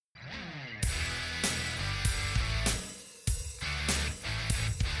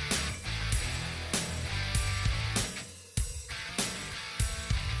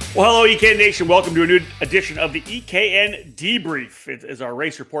Well, hello, EKN Nation. Welcome to a new edition of the EKN Debrief. It is our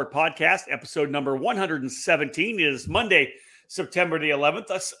race report podcast, episode number 117. It is Monday, September the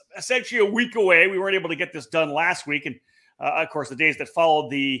 11th, essentially a week away. We weren't able to get this done last week. And, of course, the days that followed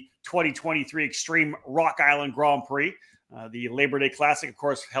the 2023 Xtream Rock Island Grand Prix. The Labor Day Classic, of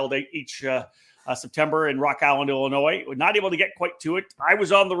course, held each September in Rock Island, Illinois. We're not able to get quite to it. I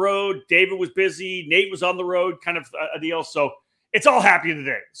was on the road. David was busy. Nate was on the road, kind of a deal. So it's all happening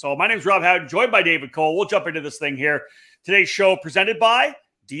today. So my name is Rob Howden, joined by David Cole. We'll jump into this thing here. Today's show presented by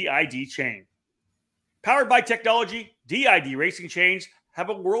DID Chain. Powered by technology, DID racing chains have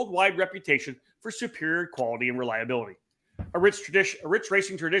a worldwide reputation for superior quality and reliability. A rich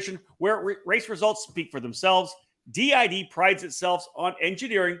racing tradition where race results speak for themselves. DID prides itself on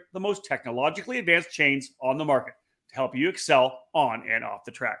engineering the most technologically advanced chains on the market to help you excel on and off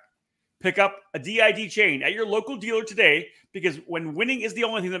the track. Pick up a DID chain at your local dealer today, because when winning is the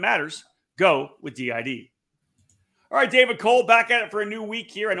only thing that matters, go with DID. All right, David Cole, back at it for a new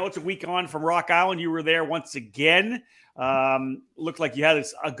week here. I know it's a week on from Rock Island. You were there once again. Looked like you had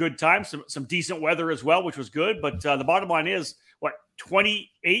a good time, some decent weather as well, which was good. But the bottom line is,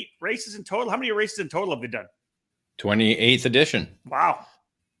 28 races in total? How many races in total have they done? 28th edition. Wow.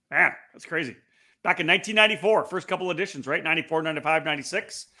 Man, that's crazy. Back in 1994, first couple editions, right? 94, 95,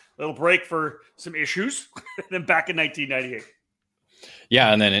 96. Little break for some issues. Then back in 1998.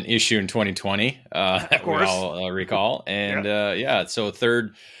 Yeah, and then an issue in 2020, of course. we all recall. And so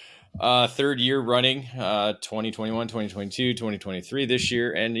third year running, 2021, 2022, 2023 this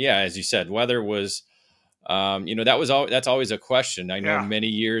year. And yeah, as you said, weather was, that's always a question. I know many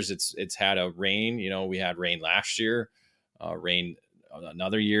years it's had a rain. We had rain last year, rain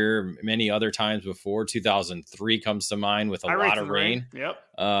another year, many other times before. 2003 comes to mind with a lot of rain. Yep.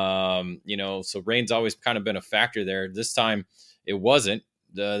 So rain's always kind of been a factor there. This time it wasn't.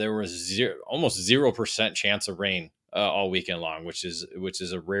 There was almost 0% chance of rain all weekend long, which is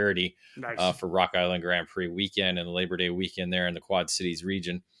a rarity. Nice. For Rock Island Grand Prix weekend and Labor Day weekend there in the Quad Cities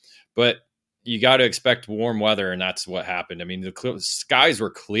region. But you got to expect warm weather, and that's what happened. I mean, the skies were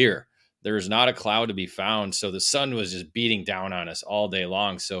clear. There was not a cloud to be found. So the sun was just beating down on us all day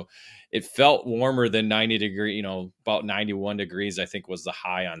long. So it felt warmer than 90 degree, about 91 degrees, I think was the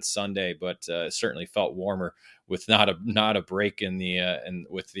high on Sunday, but it certainly felt warmer with not a break in the,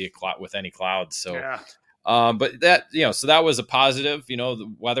 with any clouds. So, but that, so that was a positive.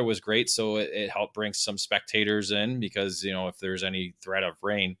 The weather was great. So it helped bring some spectators in, because, if there's any threat of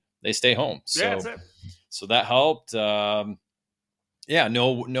rain, they stay home. So that helped. No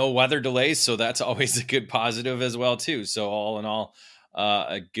weather delays, so that's always a good positive as well too. So all in all,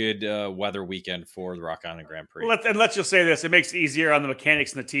 a good weather weekend for the Rock Island Grand Prix. Let's just say this: it makes it easier on the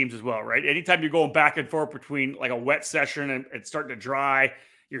mechanics and the teams as well, right? Anytime you're going back and forth between like a wet session and it's starting to dry,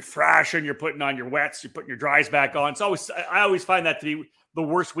 you're thrashing, you're putting on your wets, you're putting your dries back on. I always find that to be the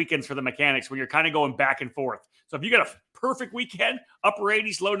worst weekends for the mechanics, when you're kind of going back and forth. So if you got a perfect weekend, upper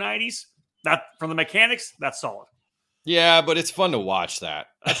 80s, low 90s, that from the mechanics, that's solid. Yeah, but it's fun to watch that.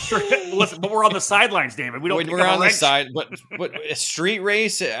 That's true. Listen, but we're on the sidelines, David. We're on the side, but a street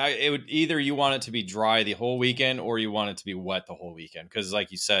race, it would either you want it to be dry the whole weekend or you want it to be wet the whole weekend. Because,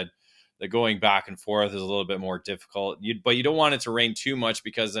 like you said, the going back and forth is a little bit more difficult. But you don't want it to rain too much,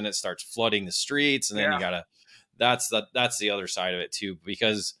 because then it starts flooding the streets, and then you gotta. That's the other side of it too.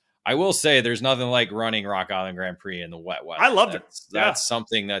 Because I will say, there's nothing like running Rock Island Grand Prix in the wet weather. I loved it. That's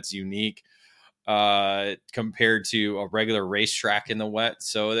something that's unique compared to a regular racetrack in the wet.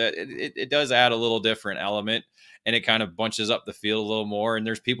 So that it does add a little different element, and it kind of bunches up the field a little more. And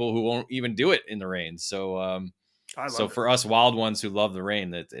there's people who won't even do it in the rain. So, for us wild ones who love the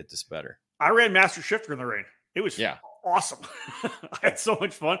rain, it's just better. I ran Master Shifter in the rain. It was awesome. I had so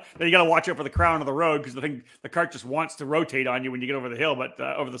much fun. Then you got to watch out for the crown of the road, because the cart just wants to rotate on you when you get over the hill, but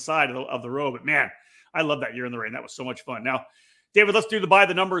over the side of the road. But man, I love that year in the rain. That was so much fun. Now, David, let's do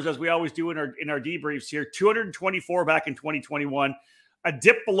the numbers as we always do in our debriefs here. 224 back in 2021, a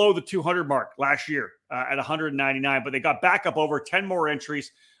dip below the 200 mark last year at 199, but they got back up over 10 more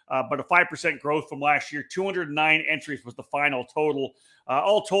entries, but a 5% growth from last year. 209 entries was the final total.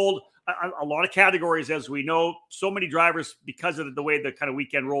 All told, a lot of categories, as we know. So many drivers, because of the way the kind of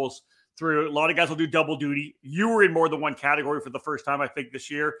weekend rolls through. A lot of guys will do double duty. You were in more than one category for the first time, I think, this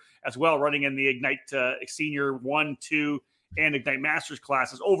year as well, running in the Ignite Senior 1, 2, and Ignite Masters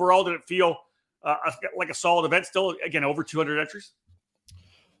classes. Overall, did it feel like a solid event still? Again, over 200 entries?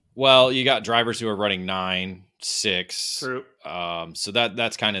 Well, you got drivers who are running 9, 6. True. So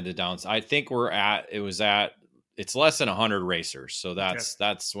that's kind of the downside. I think it's less than 100 racers. So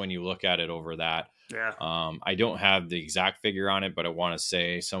that's when you look at it over that. Yeah. I don't have the exact figure on it, but I want to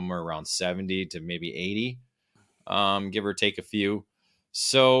say somewhere around 70 to maybe 80, give or take a few.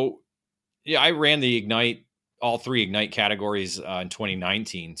 So yeah, I ran all three Ignite categories in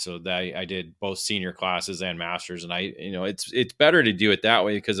 2019. So that I did both senior classes and masters. And it's better to do it that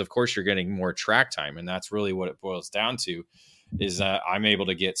way because of course you're getting more track time. And that's really what it boils down to is I'm able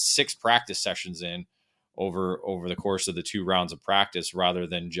to get 6 practice sessions in over the course of the 2 rounds of practice rather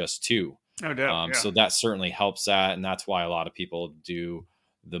than just 2. No doubt. Yeah. So that certainly helps that. And that's why a lot of people do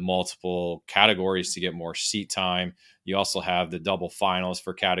the multiple categories to get more seat time. You also have the double finals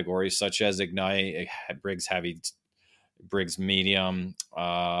for categories such as Ignite, Briggs Heavy, Briggs Medium,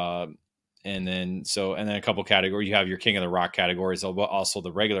 and then a couple categories. You have your King of the Rock categories, but also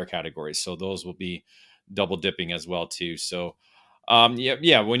the regular categories. So those will be double dipping as well too. So when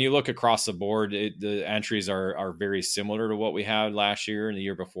you look across the board, the entries are very similar to what we had last year and the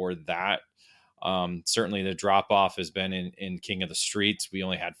year before that. Certainly the drop off has been in King of the Streets. We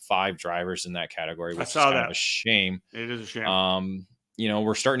only had 5 drivers in that category, which is kind of a shame. It is a shame.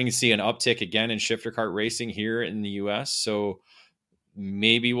 We're starting to see an uptick again in shifter kart racing here in the US. So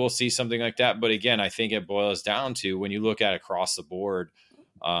maybe we'll see something like that. But again, I think it boils down to when you look at across the board,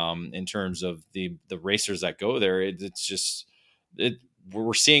 in terms of the racers that go there,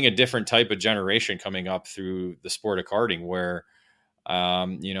 we're seeing a different type of generation coming up through the sport of karting where,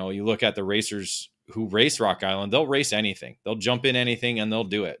 you look at the racers who race Rock Island, they'll race anything. They'll jump in anything and they'll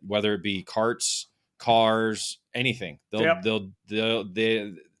do it, whether it be karts, cars, anything. It's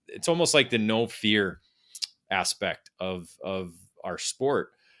almost like the no fear aspect of our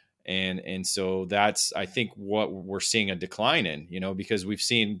sport. And so that's, I think, what we're seeing a decline in, because we've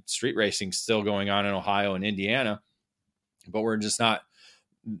seen street racing still going on in Ohio and Indiana, but we're just not,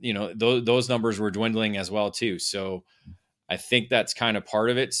 those numbers were dwindling as well too. So I think that's kind of part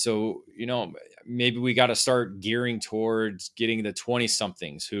of it. So, maybe we got to start gearing towards getting the 20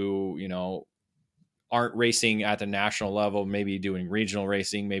 somethings who, aren't racing at the national level, maybe doing regional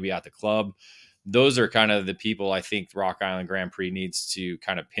racing, maybe at the club. Those are kind of the people I think Rock Island Grand Prix needs to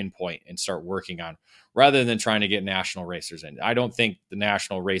kind of pinpoint and start working on rather than trying to get national racers in. I don't think the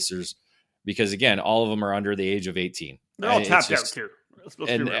national racers, because again, all of them are under the age of 18. They're all tapped out too.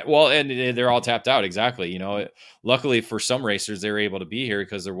 And they're all tapped out. Exactly. Luckily for some racers, they were able to be here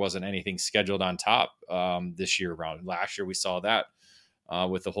because there wasn't anything scheduled on top this year around. Last year, we saw that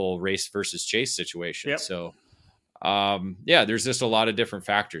with the whole race versus chase situation. Yep. So, there's just a lot of different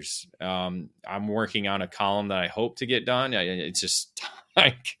factors. I'm working on a column that I hope to get done. It's just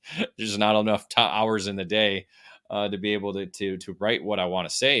like there's not enough hours in the day to be able to write what I want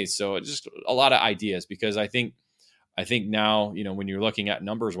to say. So just a lot of ideas because I think now, when you're looking at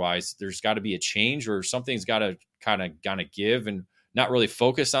numbers wise, there's got to be a change or something's got to kind of give and not really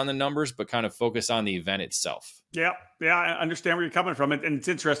focus on the numbers, but kind of focus on the event itself. Yeah. I understand where you're coming from. And it's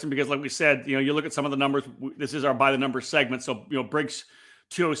interesting because like we said, you look at some of the numbers, this is our by the numbers segment. So, Briggs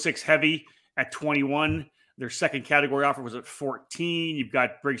 206 heavy at 21, their second category offer was at 14. You've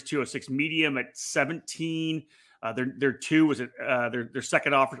got Briggs 206 medium at 17. Their two was at their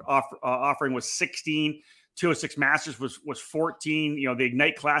second offering was 16. 206 Masters was 14. The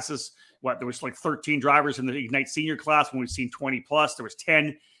Ignite classes, there was like 13 drivers in the Ignite senior class when we've seen 20 plus. There was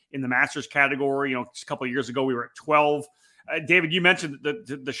 10 in the Masters category. Just a couple of years ago, we were at 12. David, you mentioned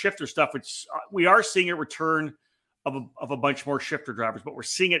the shifter stuff, which we are seeing a return of a bunch more shifter drivers, but we're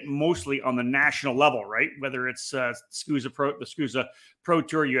seeing it mostly on the national level, right? Whether it's the SCUSA Pro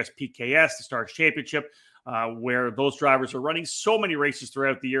Tour, USPKS, the Stars Championship, where those drivers are running so many races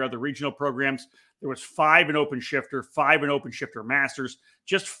throughout the year. Other regional programs, there was 5 in open shifter, 5 in open shifter masters,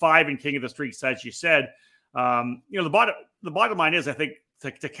 just 5 in King of the Streets, as you said. The bottom line is, I think,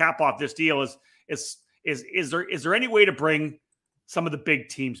 to cap off this deal is there any way to bring some of the big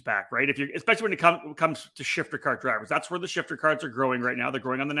teams back, right? Especially when it comes to shifter kart drivers, that's where the shifter karts are growing right now. They're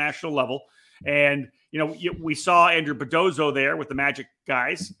growing on the national level, and we saw Andrew Bedozzo there with the Magic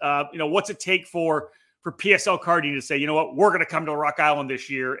guys. What's it take for PSL karting to say, you know what, we're going to come to Rock Island this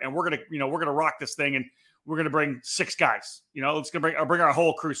year and we're going to rock this thing and we're going to bring 6 guys. Let's bring our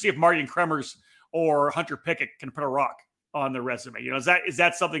whole crew. See if Martin Kremers or Hunter Pickett can put a rock on their resume. Is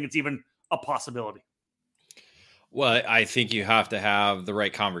that something that's even a possibility? Well, I think you have to have the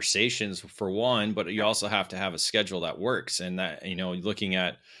right conversations for one, but you also have to have a schedule that works. And that, looking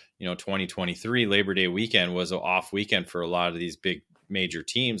at, 2023 Labor Day weekend was an off weekend for a lot of these big major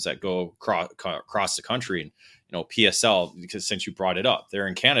teams that go across the country. And, PSL, because since you brought it up, they're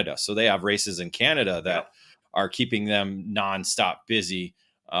in Canada. So they have races in Canada that are keeping them nonstop busy.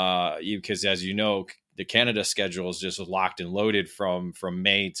 Because as the Canada schedule is just locked and loaded from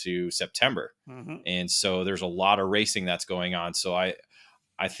May to September. Mm-hmm. And so there's a lot of racing that's going on. So I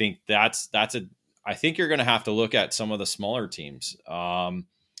think I think you're going to have to look at some of the smaller teams.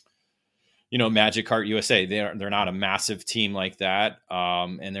 Magic Kart USA, they're not a massive team like that.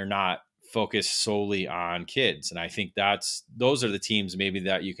 And they're not focused solely on kids. And I think those are the teams maybe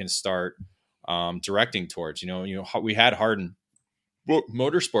that you can start directing towards. We had Hardin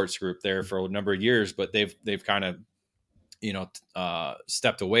Motorsports Group there for a number of years, but they've kind of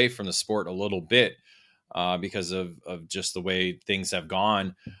stepped away from the sport a little bit because of just the way things have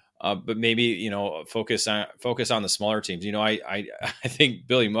gone. But maybe focus on the smaller teams. I think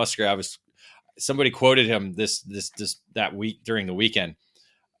Billy Musgrave somebody quoted him that week during the weekend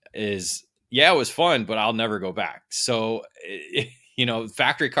is, it was fun, but I'll never go back. So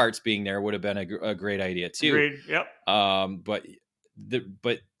factory carts being there would have been a great idea too. Agreed. Yep. But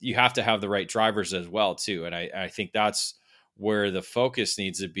you have to have the right drivers as well too. And I think that's where the focus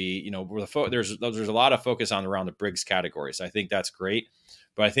needs to be, where there's a lot of focus around the Briggs categories. I think that's great,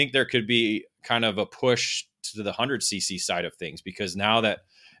 but I think there could be kind of a push to the 100cc side of things, because now that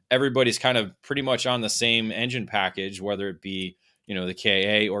everybody's kind of pretty much on the same engine package, whether it be, the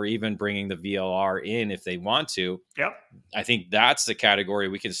KA or even bringing the VLR in if they want to. Yep. I think that's the category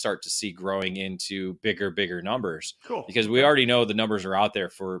we can start to see growing into bigger numbers. Cool. Because we already know the numbers are out there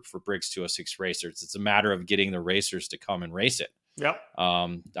for Briggs 206 racers. It's a matter of getting the racers to come and race it. Yep.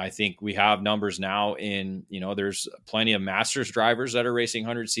 I think we have numbers now in, there's plenty of Masters drivers that are racing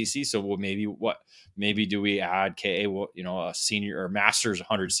 100cc. So maybe do we add KA, a senior or Masters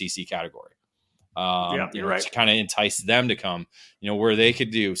 100cc category? You're right. To kind of entice them to come, where they could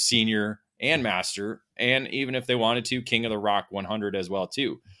do senior and master, and even if they wanted to, King of the Rock 100 as well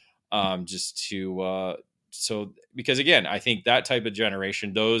too. Because again, I think that type of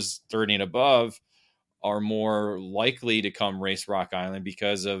generation, those 30 and above, are more likely to come race Rock Island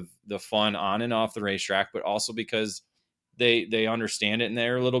because of the fun on and off the racetrack, but also because they understand it and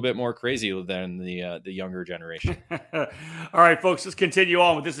they're a little bit more crazy than the younger generation. All right, folks, let's continue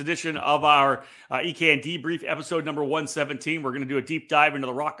on with this edition of our EKN Debrief, episode number 117. We're going to do a deep dive into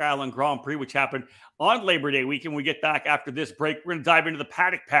the Rock Island Grand Prix, which happened on Labor Day weekend. When we get back after this break, we're going to dive into the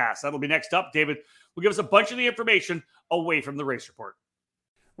Paddock Pass. That'll be next up. David will give us a bunch of the information away from the race report.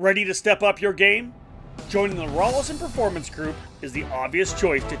 Ready to step up your game? Joining the Rawlison Performance Group is the obvious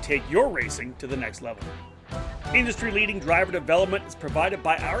choice to take your racing to the next level. Industry-leading driver development is provided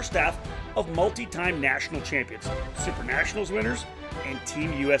by our staff of multi-time national champions, Super Nationals winners, and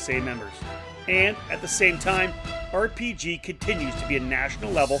Team USA members. And at the same time, RPG continues to be a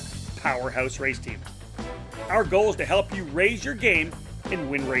national-level powerhouse race team. Our goal is to help you raise your game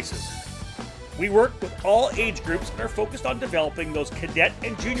and win races. We work with all age groups and are focused on developing those cadet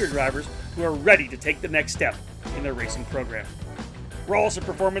and junior drivers who are ready to take the next step in their racing program. Rawlison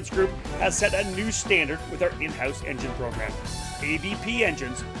Performance Group has set a new standard with our in-house engine program, AVP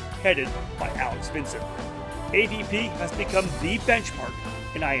Engines, headed by Alex Vincent. AVP has become the benchmark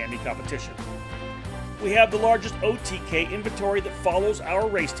in IAME competition. We have the largest OTK inventory that follows our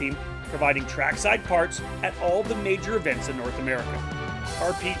race team, providing trackside parts at all the major events in North America.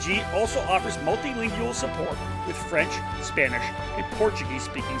 RPG also offers multilingual support with French, Spanish, and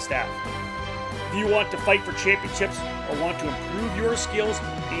Portuguese-speaking staff. If you want to fight for championships or want to improve your skills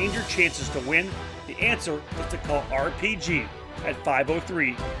and your chances to win, the answer is to call RPG at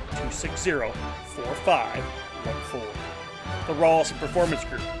 503-260-4514. The Rawlison Performance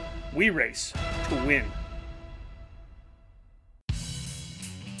Group. We race to win.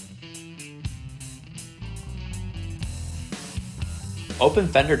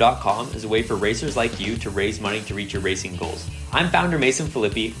 OpenFender.com is a way for racers like you to raise money to reach your racing goals. I'm founder Mason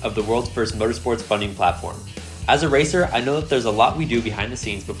Filippi of the world's first motorsports funding platform. As a racer, I know that there's a lot we do behind the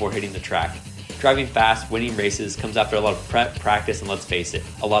scenes before hitting the track. Driving fast, winning races comes after a lot of prep, practice, and let's face it,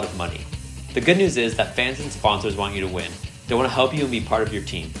 a lot of money. The good news is that fans and sponsors want you to win. They want to help you and be part of your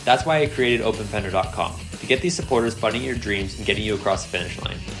team. That's why I created OpenFender.com, to get these supporters funding your dreams and getting you across the finish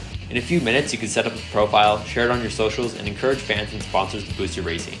line. In a few minutes, you can set up a profile, share it on your socials, and encourage fans and sponsors to boost your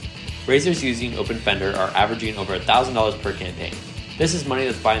racing. Racers using OpenFender are averaging over $1,000 per campaign. This is money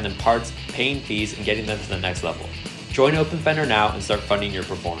that's buying them parts, paying fees, and getting them to the next level. Join OpenFender now and start funding your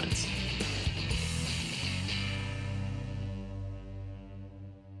performance.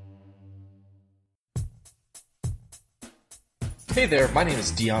 Hey there, my name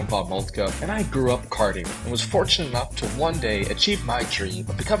is Dion Bobmoltka, and I grew up karting and was fortunate enough to one day achieve my dream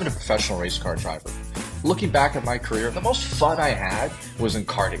of becoming a professional race car driver. Looking back at my career, the most fun I had was in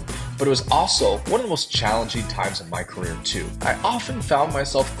karting, but it was also one of the most challenging times of my career too. I often found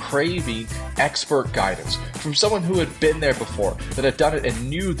myself craving expert guidance from someone who had been there before, that had done it and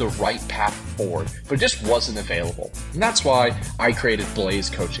knew the right path forward, but it just wasn't available. And that's why I created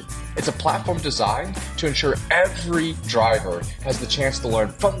Blaze Coaching. It's a platform designed to ensure every driver has the chance to learn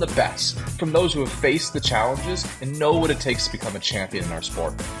from the best, from those who have faced the challenges and know what it takes to become a champion in our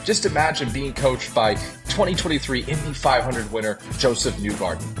sport. Just imagine being coached by 2023 Indy 500 winner Joseph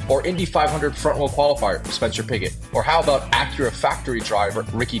Newgarden, or Indy 500 front row qualifier Spencer Pigot, or how about Acura factory driver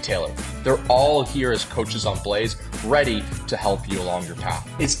Ricky Taylor? They're all here as coaches on Blaze, ready to help you along your path.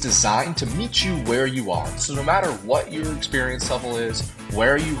 It's designed to meet you where you are, so no matter what your experience level is,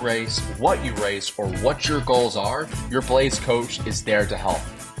 where you race, what you race, or what your goals are, your Blaze coach is there to help.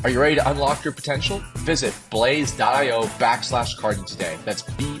 Are you ready to unlock your potential? Visit blaze.io/karting today. That's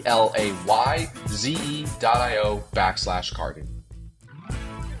BLAYZE.io/karting.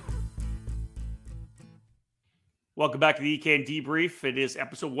 Welcome back to the EKN Debrief. It is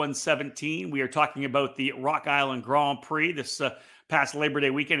episode 117. We are talking about the Rock Island Grand Prix this past Labor Day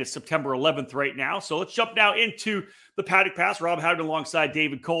weekend. It's September 11th right now. So let's jump now into the Paddock Pass. Rob Howden alongside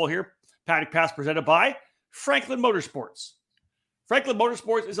David Cole here. Paddock Pass presented by Franklin Motorsports. Franklin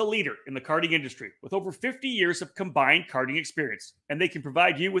Motorsports is a leader in the karting industry with over 50 years of combined karting experience, and they can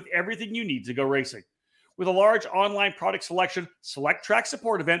provide you with everything you need to go racing. With a large online product selection, select track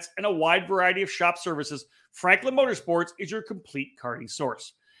support events, and a wide variety of shop services, Franklin Motorsports is your complete karting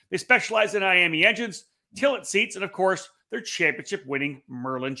source. They specialize in IAME engines, tilt seats, and of course, their championship-winning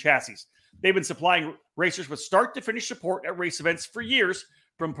Merlin chassis. They've been supplying racers with start-to-finish support at race events for years,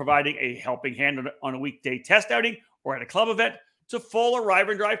 from providing a helping hand on a weekday test outing or at a club event, to full arrive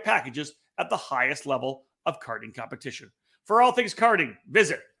and drive packages at the highest level of karting competition. For all things karting,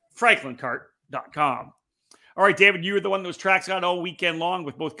 visit franklinkart.com. All right, David, you were the one that was trackside all weekend long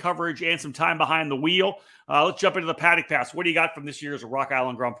with both coverage and some time behind the wheel. Let's jump into the Paddock Pass. What do you got from this year's Rock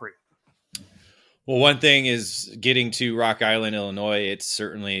Island Grand Prix? Well, one thing is getting to Rock Island, Illinois. It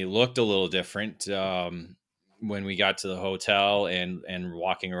certainly looked a little different when we got to the hotel and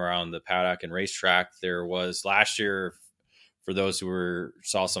walking around the paddock and racetrack. There was last year, for those who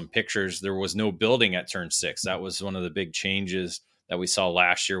saw some pictures, there was no building at Turn 6. That was one of the big changes that we saw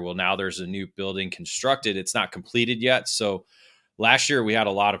last year. Well, now there's a new building constructed. It's not completed yet. So last year we had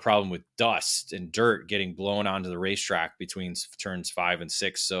a lot of problem with dust and dirt getting blown onto the racetrack between turns 5 and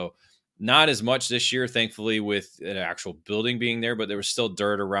 6. So not as much this year, thankfully, with an actual building being there, but there was still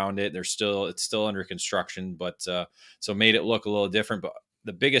dirt around it. It's still under construction, but so made it look a little different. But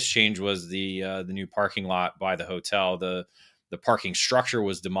the biggest change was the new parking lot by the hotel. The parking structure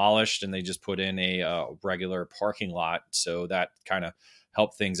was demolished and they just put in a regular parking lot. So that kind of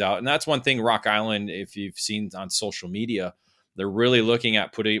helped things out. And that's one thing Rock Island, if you've seen on social media, they're really looking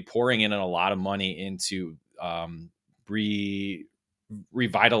at pouring in a lot of money into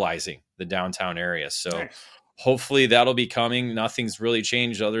revitalizing the downtown area. So nice. Hopefully that'll be coming. Nothing's really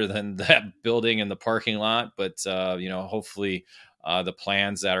changed other than that building and the parking lot. But, hopefully the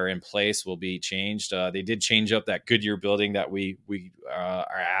plans that are in place will be changed. They did change up that Goodyear building that we are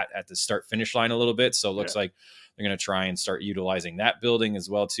at the start finish line a little bit. So it looks like they're going to try and start utilizing that building as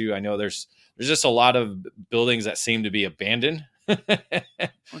well too. I know there's just a lot of buildings that seem to be abandoned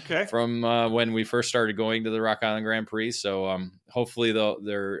okay. from when we first started going to the Rock Island Grand Prix. So hopefully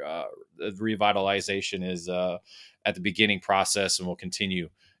their revitalization is at the beginning process and will continue,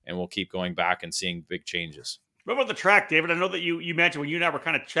 and we'll keep going back and seeing big changes. What about the track, David? I know that you mentioned when you and I were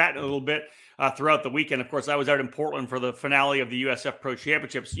kind of chatting a little bit throughout the weekend. Of course, I was out in Portland for the finale of the USF Pro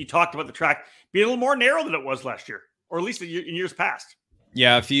Championships. You talked about the track being a little more narrow than it was last year, or at least in years past.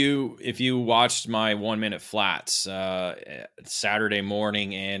 Yeah, if you watched my 1 minute flats Saturday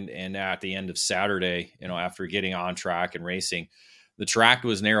morning and at the end of Saturday, after getting on track and racing, the track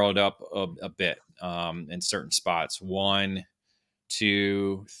was narrowed up a bit in certain spots. 1,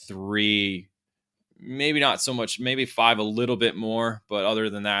 2, 3. Maybe not so much, maybe 5 a little bit more. But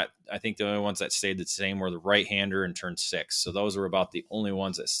other than that, I think the only ones that stayed the same were the right-hander and turn 6. So those were about the only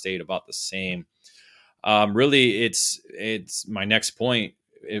ones that stayed about the same. Really, it's my next point.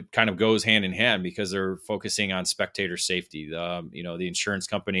 It kind of goes hand in hand because they're focusing on spectator safety. The insurance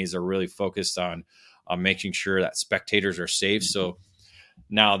companies are really focused on making sure that spectators are safe. So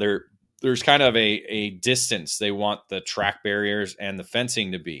now there's kind of a distance they want the track barriers and the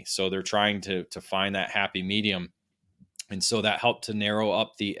fencing to be. So they're trying to find that happy medium. And so that helped to narrow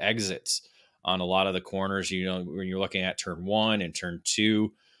up the exits on a lot of the corners. When you're looking at turn 1 and turn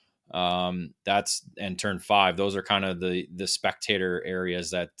 2, That's and turn 5. Those are kind of the spectator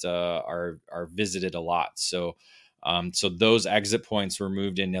areas that are visited a lot. So those exit points were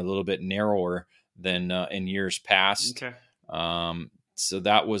moved in a little bit narrower than in years past. Okay. So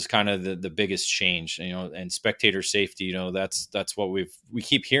that was kind of the biggest change, and spectator safety. That's what we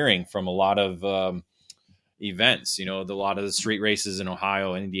keep hearing from a lot of events. A lot of the street races in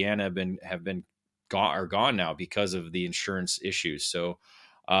Ohio and Indiana have been gone now because of the insurance issues. So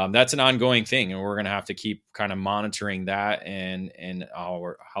that's an ongoing thing, and we're going to have to keep kind of monitoring that and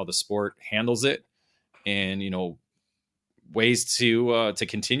how the sport handles it, and ways to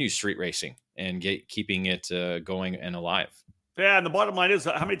continue street racing and keeping it going and alive. Yeah, and the bottom line is,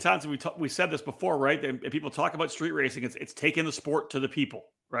 how many times have we said this before, right? And people talk about street racing. It's taking the sport to the people,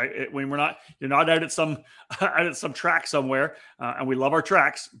 right? When you're not out at some track somewhere, and we love our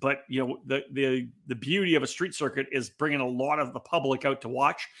tracks, but the beauty of a street circuit is bringing a lot of the public out to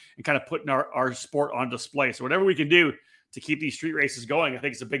watch and kind of putting our sport on display. So whatever we can do to keep these street races going, I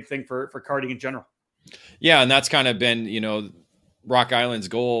think it's a big thing for karting in general. Yeah, and that's kind of been Rock Island's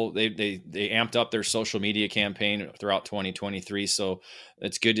goal. They amped up their social media campaign throughout 2023. So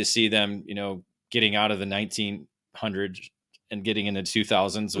it's good to see them, getting out of the 1900s and getting into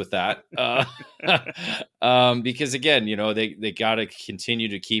 2000s with that. Because again, they got to continue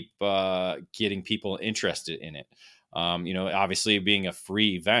to keep getting people interested in it. Obviously being a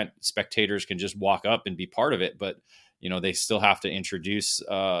free event, spectators can just walk up and be part of it, but they still have to introduce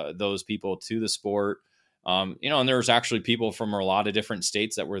those people to the sport. And there was actually people from a lot of different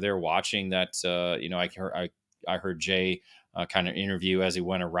states that were there watching that. I heard Jay kind of interview as he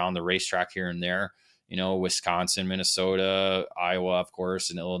went around the racetrack here and there. Wisconsin, Minnesota, Iowa, of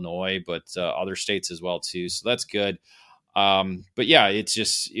course, and Illinois, but other states as well too. So that's good. But yeah, it's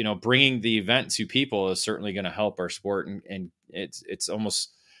just bringing the event to people is certainly going to help our sport, and it's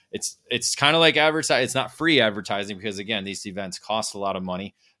almost it's kind of like advertising. It's not free advertising because again, these events cost a lot of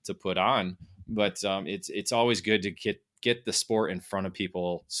money to put on. But it's always good to get the sport in front of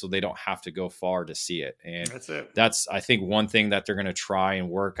people so they don't have to go far to see it. And that's it. That's, I think, one thing that they're going to try and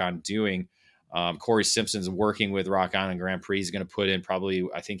work on doing. Corey Simpson's working with Rock Island Grand Prix. He's going to put in probably,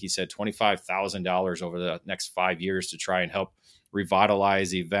 I think he said $25,000 over the next 5 years to try and help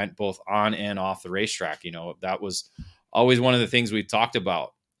revitalize the event both on and off the racetrack. That was always one of the things we talked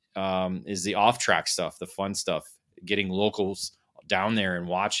about is the off-track stuff, the fun stuff, getting locals down there and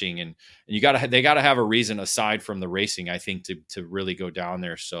watching, and they got to have a reason aside from the racing, I think, to really go down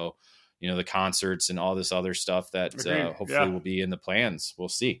there. So, the concerts and all this other stuff that hopefully will be in the plans. We'll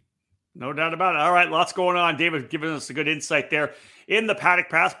see. No doubt about it. All right, lots going on. David giving us a good insight there in the Paddock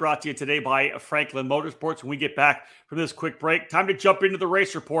Pass, brought to you today by Franklin Motorsports. When we get back from this quick break, time to jump into the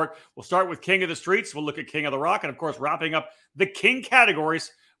race report. We'll start with King of the Streets. We'll look at King of the Rock, and of course, wrapping up the King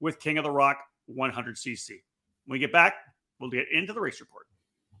categories with King of the Rock 100cc. When we get back, we'll get into the race report.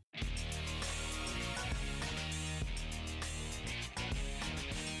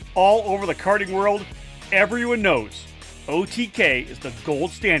 All over the karting world, everyone knows OTK is the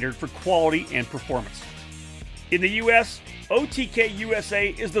gold standard for quality and performance. In the US, OTK USA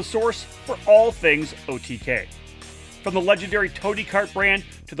is the source for all things OTK. From the legendary Tony Kart brand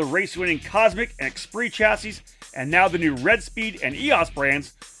to the race-winning Cosmic and Xtream chassis, and now the new Red Speed and EOS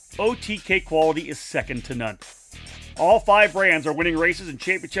brands, OTK quality is second to none. All 5 brands are winning races and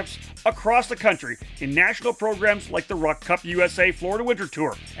championships across the country in national programs like the Rock Cup USA Florida Winter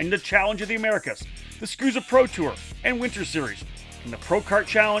Tour and the Challenge of the Americas, the SCUSA Pro Tour and Winter Series, and the Pro Kart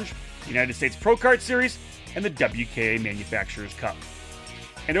Challenge, the United States Pro Kart Series, and the WKA Manufacturers Cup.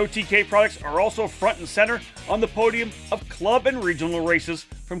 And OTK products are also front and center on the podium of club and regional races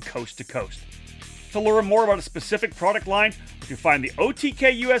from coast to coast. To learn more about a specific product line, you can find the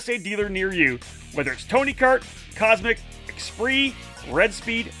OTK USA dealer near you, whether it's Tony Kart, Cosmic, Xtream, Red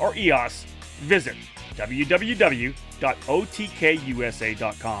Speed, or EOS. Visit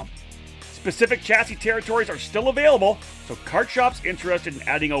www.otkusa.com. Specific chassis territories are still available, so kart shops interested in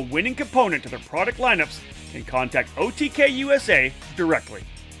adding a winning component to their product lineups can contact OTK USA directly.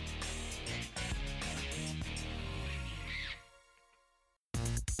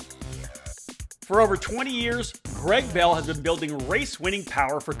 For over 20 years, Greg Bell has been building race-winning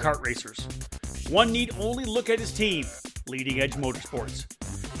power for kart racers. One need only look at his team, Leading Edge Motorsports.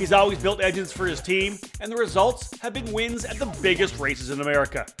 He's always built engines for his team, and the results have been wins at the biggest races in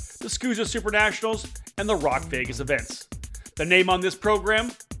America, the SCUSA Super Nationals and the Rock Vegas events. The name on this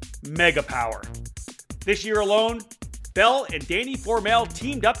program? Mega Power. This year alone, Bell and Danny Formel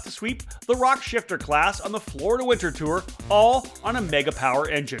teamed up to sweep the Rock Shifter class on the Florida Winter Tour, all on a Mega Power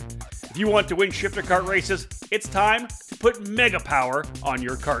engine. If you want to win shifter kart races, it's time to put Mega Power on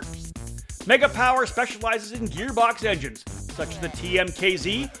your kart. Mega Power specializes in gearbox engines, such as the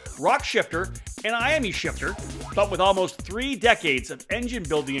TMKZ, Rock Shifter, and IME Shifter, but with almost 3 decades of engine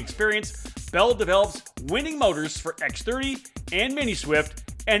building experience, Bell develops winning motors for X30 and Mini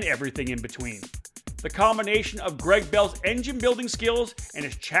Swift and everything in between. The combination of Greg Bell's engine building skills and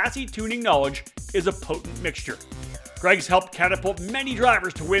his chassis tuning knowledge is a potent mixture. Greg's helped catapult many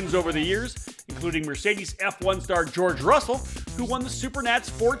drivers to wins over the years, including Mercedes F1 star George Russell, who won the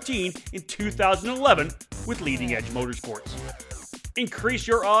Supernats 14 in 2011 with Leading Edge Motorsports. Increase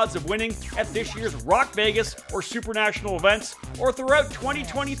your odds of winning at this year's Rock Vegas or Supernational events or throughout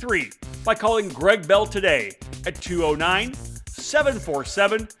 2023 by calling Greg Bell today at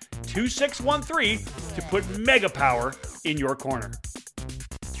 209-747-2613 to put Mega Power in your corner.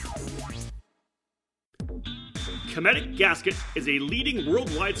 Cometic Gasket is a leading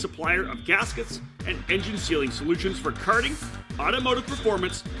worldwide supplier of gaskets and engine sealing solutions for karting, automotive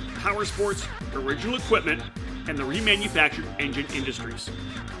performance, power sports, original equipment, and the remanufactured engine industries.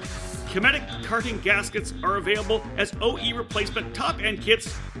 Cometic karting gaskets are available as OE replacement top-end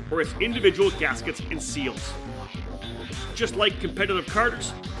kits or as individual gaskets and seals. Just like competitive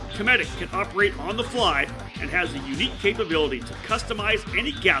karters, Cometic can operate on the fly and has the unique capability to customize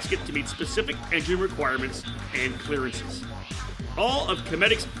any gasket to meet specific engine requirements and clearances. All of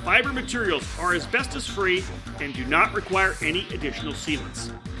Cometic's fiber materials are asbestos-free and do not require any additional sealants.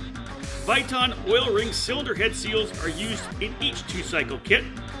 Viton oil ring cylinder head seals are used in each 2-cycle kit,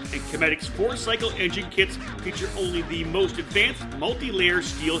 and Cometic's 4-cycle engine kits feature only the most advanced multi-layer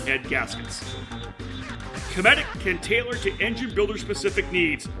steel head gaskets. Cometic can tailor to engine builder-specific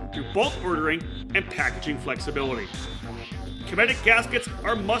needs through bulk ordering and packaging flexibility. Cometic gaskets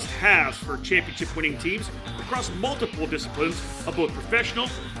are must-haves for championship-winning teams across multiple disciplines of both professional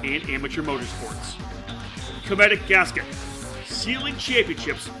and amateur motorsports. Cometic Gasket, sealing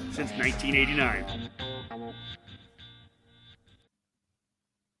championships since 1989.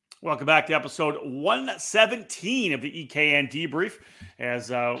 Welcome back to episode 117 of the EKN Debrief as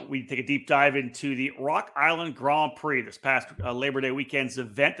we take a deep dive into the Rock Island Grand Prix, this past Labor Day weekend's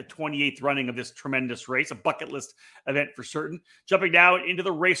event, the 28th running of this tremendous race, a bucket list event for certain. Jumping now into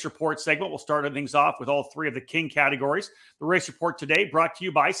the race report segment, we'll start things off with all 3 of the King categories. The race report today brought to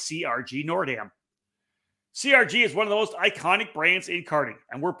you by CRG Nordam. CRG is one of the most iconic brands in karting,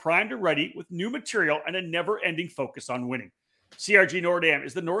 and we're primed and ready with new material and a never-ending focus on winning. CRG Nordam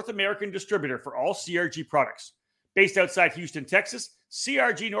is the North American distributor for all CRG products. Based outside Houston, Texas,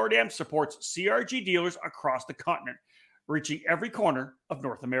 CRG Nordam supports CRG dealers across the continent, reaching every corner of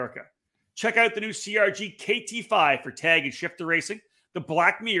North America. Check out the new CRG KT5 for tag and shifter racing, the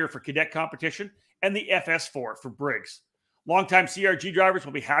Black Mirror for cadet competition, and the FS4 for Briggs. Longtime CRG drivers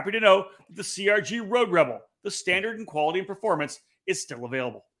will be happy to know that the CRG Road Rebel, the standard in quality and performance, is still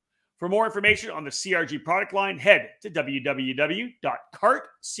available. For more information on the CRG product line, head to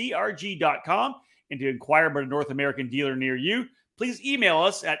www.kartcrg.com, and to inquire about a North American dealer near you, please email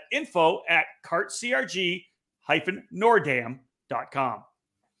us at info@kartcrg-nordam.com.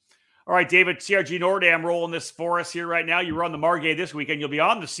 All right, David, CRG Nordam rolling this for us here right now. You were on the Margay this weekend. You'll be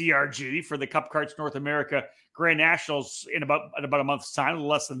on the CRG for the Cup Karts North America Grand Nationals in about a month's time, a little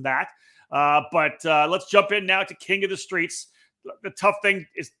less than that. But let's jump in now to King of the Streets. The tough thing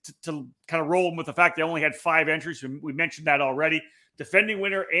is to kind of roll them with the fact they only had 5 entries. We mentioned that already. Defending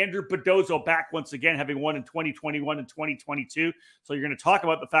winner Andrew Bedozzo back once again, having won in 2021 and 2022. So you're going to talk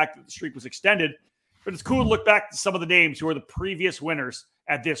about the fact that the streak was extended. But it's cool to look back to some of the names who are the previous winners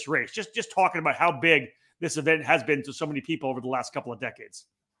at this race. Just talking about how big this event has been to so many people over the last couple of decades.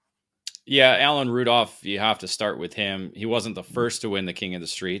 Yeah, Alan Rudolph, you have to start with him. He wasn't the first to win the King of the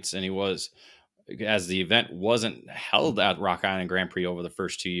Streets, and he was, as the event wasn't held at Rock Island Grand Prix over the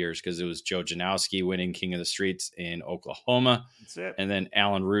first 2 years, because it was Joe Janowski winning King of the Streets in Oklahoma. That's it. And then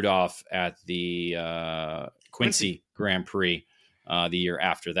Alan Rudolph at the Quincy Grand Prix the year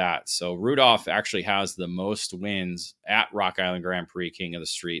after that. So Rudolph actually has the most wins at Rock Island Grand Prix King of the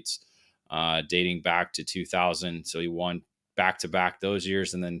Streets, dating back to 2000. So he won back-to-back those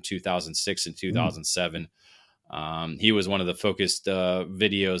years, and then 2006 and 2007. He was one of the focused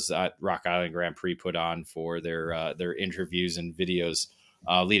videos that Rock Island Grand Prix put on for their interviews and videos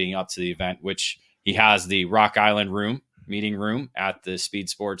leading up to the event, which he has the Rock Island meeting room at the Speed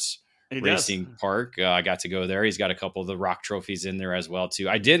Sports Racing Park. I got to go there. He's got a couple of the Rock trophies in there as well too.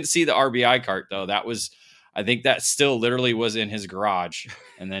 I didn't see the RBI cart though. That was I think that still literally was in his garage,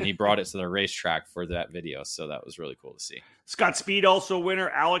 and then he brought it to the racetrack for that video. So that was really cool to see. Scott Speed, also a winner.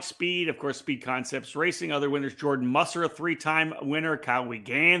 Alex Speed, of course, Speed Concepts Racing. Other winners, Jordan Musser, a 3-time winner. Kyle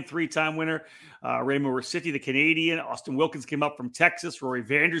Wiegand, 3-time winner. Raymond Rossetti, the Canadian. Austin Wilkins came up from Texas. Rory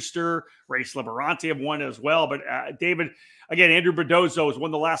Vanderster, Race Liberante have won as well. But David, again, Andrew Berdozo has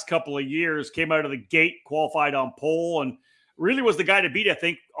won the last couple of years, came out of the gate, qualified on pole, and really was the guy to beat, I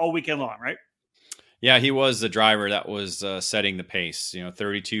think, all weekend long, right? Yeah, he was the driver that was setting the pace.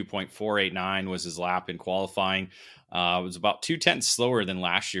 32.489 was his lap in qualifying. It was about 0.2 slower than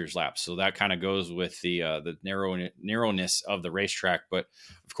last year's lap. So that kind of goes with the narrowness of the racetrack. But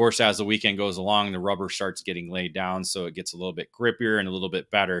of course, as the weekend goes along, the rubber starts getting laid down. So it gets a little bit grippier and a little bit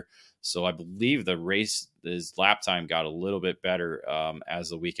better. So I believe his lap time got a little bit better as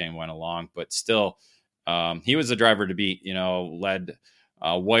the weekend went along. But still, he was the driver to beat, led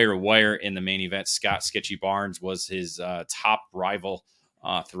wire to wire in the main event. Scott Sketchy Barnes was his top rival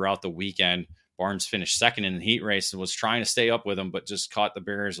throughout the weekend. Barnes finished second in the heat race and was trying to stay up with him, but just caught the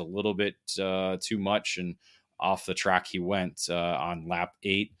barriers a little bit too much, and off the track he went on lap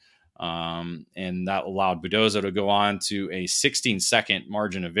 8. And that allowed Budozo to go on to a 16-second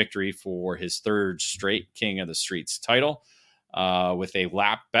margin of victory for his third straight King of the Streets title, with a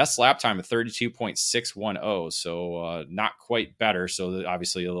best lap time of 32.610. So not quite better. So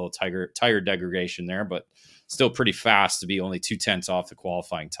obviously a little tire degradation there, but still pretty fast to be only 0.2 off the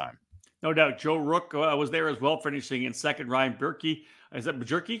qualifying time. No doubt. Joe Rook was there as well, finishing in second. Ryan Berkey. Is that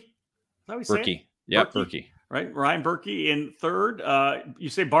Berkey? Is that what Berkey. Yeah, Berkey. Right. Ryan Berkey in third. You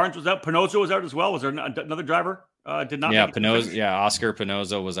say Barnes was out. Pinozzo was out as well. Was there another driver? Did not. Yeah, Pinozzo. Yeah, Oscar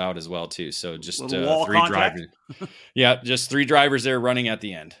Pinozzo was out as well too. So just 3 drivers. Yeah, just 3 drivers there running at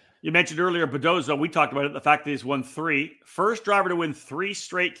the end. You mentioned earlier Budozo. We talked about it. The fact that he's won 3. First driver to win 3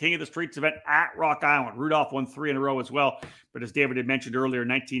 straight King of the Streets event at Rock Island. Rudolph won 3 in a row as well. But as David had mentioned earlier,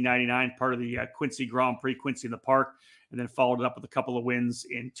 1999, part of the Quincy Grand Prix, Quincy in the Park, and then followed it up with a couple of wins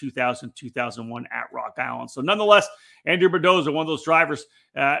in 2000, 2001 at Rock Island. So nonetheless, Andrew Berdozo, one of those drivers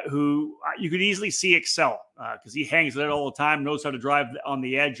who you could easily see excel because he hangs it all the time, knows how to drive on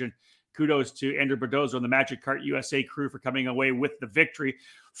the edge, and kudos to Andrew Berdozo and the Magic Kart USA crew for coming away with the victory.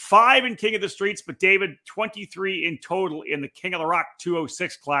 5 in King of the Streets, but David, 23 in total in the King of the Rock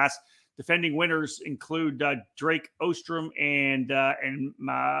 206 class. Defending winners include Drake Ostrom and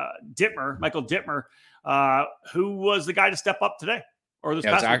Michael Dittmer, who was the guy to step up today or this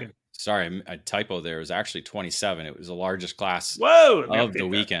past weekend. Sorry, a typo there. It was actually 27. It was the largest class of the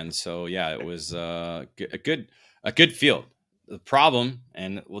weekend. So yeah, it was a good field. The problem,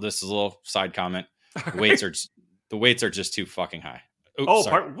 and this is a little side comment, the weights are just too fucking high. Oops,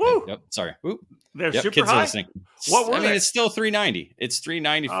 sorry. Woo. Yep, sorry. Woo. They're super kids high. Listening. What were they? It's still 390. It's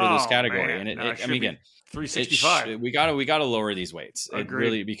 390 for this category, man. and again, 365. We gotta lower these weights. It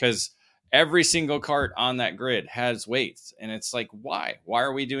really, because every single cart on that grid has weights, and it's like, why? Why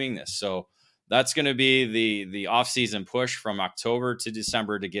are we doing this? So that's going to be the off-season push from October to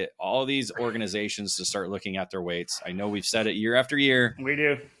December to get all these organizations to start looking at their weights. I know we've said it year after year. We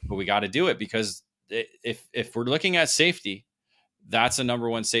do, but we got to do it because if we're looking at safety, that's a number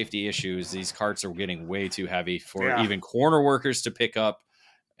one safety issue. Is these carts are getting way too heavy for even corner workers to pick up,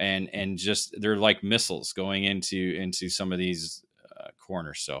 and just they're like missiles going into some of these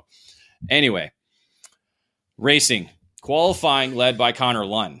corners. So anyway, racing qualifying led by Connor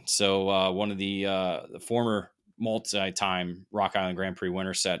Lunn. So one of the former multi-time Rock Island Grand Prix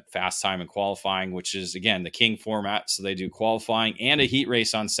winner set fast time in qualifying, which is again the King format. So they do qualifying and a heat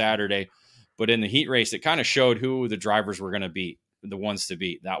race on Saturday. But in the heat race, it kind of showed who the drivers were going to beat, the ones to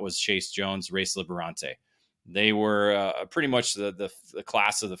beat. That was Chase Jones, Race Liberante. They were pretty much the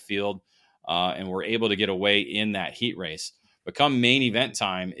class of the field and were able to get away in that heat race. But come main event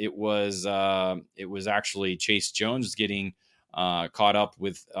time, it was actually Chase Jones getting caught up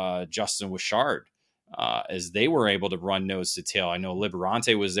with Justin Wishard as they were able to run nose to tail. I know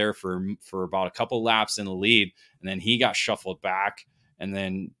Liberante was there for about a couple laps in the lead, and then he got shuffled back, and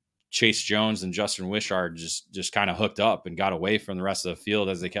then Chase Jones and Justin Wishard just kind of hooked up and got away from the rest of the field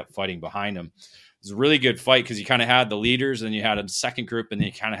as they kept fighting behind him. It was a really good fight because you kind of had the leaders and you had a second group and then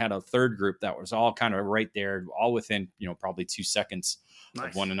you kind of had a third group that was all kind of right there, all within, probably 2 seconds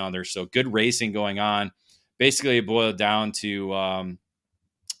of one another. So good racing going on. Basically it boiled down to,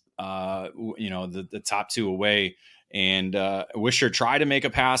 the top 2 away. And Wishard tried to make a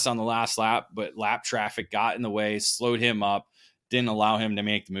pass on the last lap, but lap traffic got in the way, slowed him up. Didn't allow him to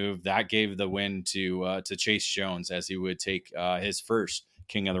make the move. That gave the win to Chase Jones as he would take his first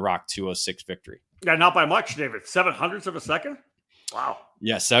King of the Rock 206 victory. Yeah, not by much, David. 0.07 of a second? Wow.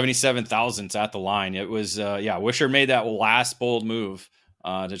 Yeah, 77,000th at the line. It was, Wisher made that last bold move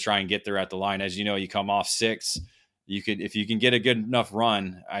to try and get there at the line. As you know, you come off 6. If you can get a good enough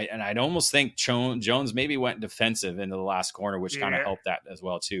run, I'd almost think Jones maybe went defensive into the last corner, which kind of helped that as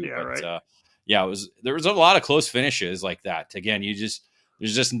well too. Yeah, but right. There was a lot of close finishes like that. Again,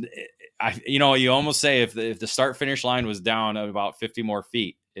 you almost say if the start finish line was down about 50 more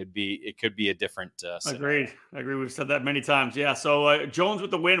feet, it could be a different scenario. Agreed. We've said that many times. Yeah. So Jones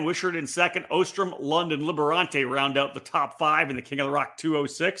with the win, Wishart in second, Ostrom, London, Liberante round out the top 5 in the King of the Rock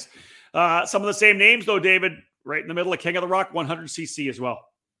 206. Some of the same names though, David, right in the middle of King of the Rock 100cc as well.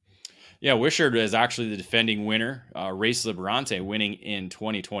 Yeah, Wishart is actually the defending winner. Race Liberante winning in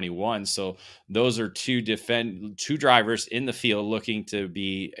 2021. So those are two drivers in the field looking to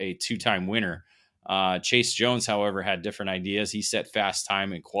be a 2-time winner. Chase Jones, however, had different ideas. He set fast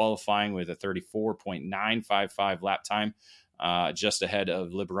time in qualifying with a 34.955 lap time, just ahead of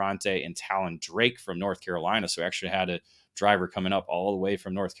Liberante and Talon Drake from North Carolina. So actually had a driver coming up all the way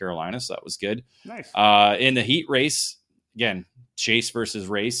from North Carolina. So that was good. Nice. In the heat race, again, Chase versus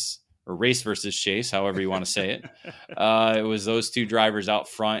Race, or Race versus Chase, however you want to say it. It was those two drivers out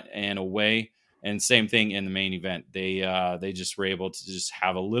front and away. And same thing in the main event. They just were able to just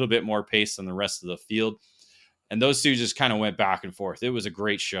have a little bit more pace than the rest of the field. And those two just kind of went back and forth. It was a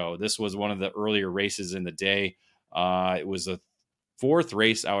great show. This was one of the earlier races in the day. It was a 4th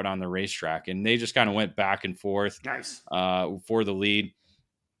race out on the racetrack, and they just kind of went back and forth. Nice. For the lead.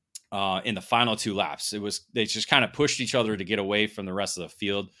 In the final 2 laps, they just kind of pushed each other to get away from the rest of the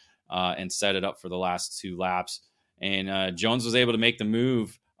field and set it up for the last 2 laps. And Jones was able to make the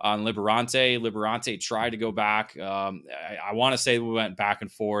move on Liberante. Liberante tried to go back. I want to say we went back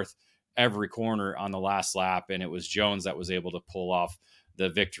and forth every corner on the last lap, and it was Jones that was able to pull off the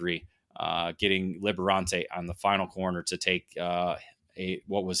victory, getting Liberante on the final corner to take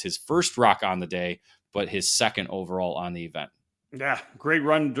what was his first rock on the day, but his second overall on the event. Yeah, great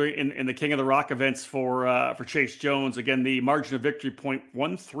run in the King of the Rock events for Chase Jones. Again, the margin of victory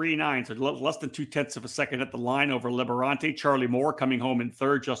 0.139, so less than 0.2 of a second at the line over Liberante. Charlie Moore coming home in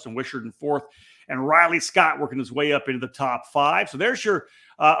 3rd, Justin Wishart in 4th, and Riley Scott working his way up into the top 5. So there's your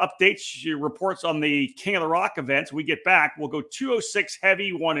updates, your reports on the King of the Rock events. When we get back, we'll go 206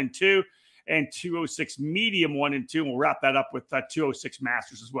 heavy 1 and 2, and 206 medium 1 and 2. And we'll wrap that up with 206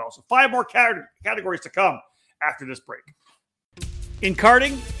 masters as well. So 5 more categories to come after this break. In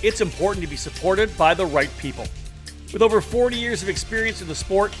karting, it's important to be supported by the right people. With over 40 years of experience in the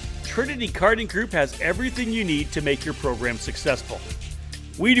sport, Trinity Karting Group has everything you need to make your program successful.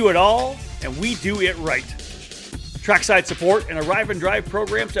 We do it all, and we do it right. Trackside support and arrive and drive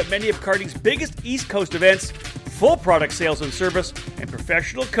programs at many of karting's biggest East Coast events, full product sales and service, and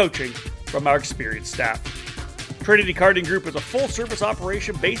professional coaching from our experienced staff. Trinity Karting Group is a full-service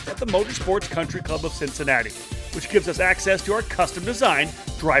operation based at the Motorsports Country Club of Cincinnati, which gives us access to our custom-designed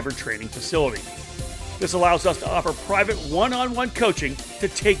driver training facility. This allows us to offer private one-on-one coaching to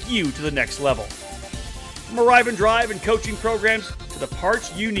take you to the next level. From arrive and drive and coaching programs to the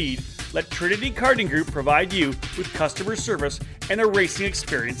parts you need, let Trinity Karting Group provide you with customer service and a racing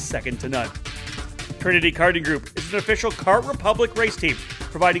experience second to none. Trinity Karting Group is an official Kart Republic race team,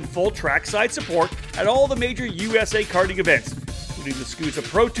 providing full trackside support at all the major USA karting events, including the SCUSA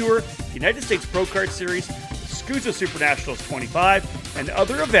Pro Tour, United States Pro Kart Series, SCUSA Super Nationals 25, and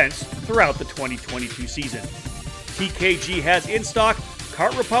other events throughout the 2022 season. TKG has in stock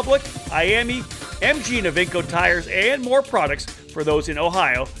Kart Republic, IAME, MG and Avinco tires, and more products for those in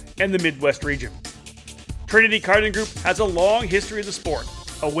Ohio and the Midwest region. Trinity Karting Group has a long history of the sport,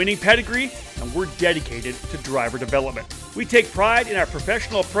 a winning pedigree, and we're dedicated to driver development. We take pride in our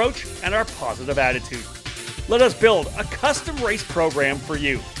professional approach and our positive attitude. Let us build a custom race program for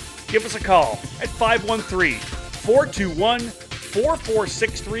you. Give us a call at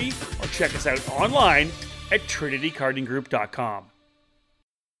 513-421-4463 or check us out online at trinitykartinggroup.com.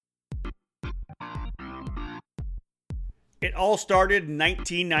 It all started in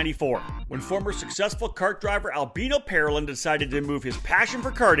 1994 when former successful kart driver Albino Parolin decided to move his passion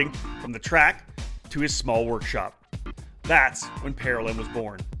for karting from the track to his small workshop. That's when Parolin was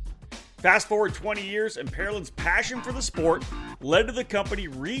born. Fast forward 20 years and Parolin's passion for the sport led to the company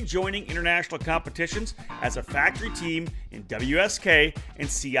rejoining international competitions as a factory team in WSK and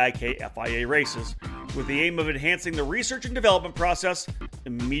CIK FIA races, with the aim of enhancing the research and development process,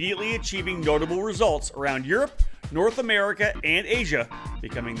 immediately achieving notable results around Europe, North America, and Asia,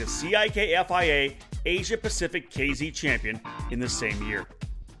 becoming the CIK FIA Asia Pacific KZ champion in the same year.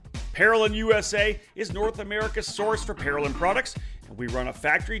 Parolin USA is North America's source for Parolin products, We run a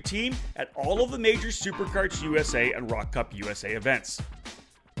factory team at all of the major Superkarts USA and Rock Cup USA events.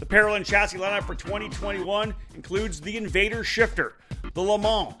 The Parolin chassis lineup for 2021 includes the Invader Shifter, the Le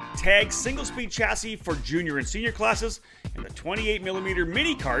Mans Tag single-speed chassis for junior and senior classes, and the 28mm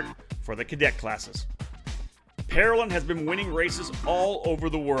mini kart for the cadet classes. Parolin has been winning races all over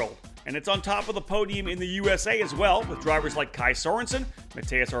the world, and it's on top of the podium in the USA as well, with drivers like Kai Sorensen,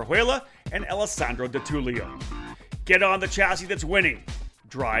 Mateus Orjuela, and Alessandro De Tullio. Get on the chassis that's winning.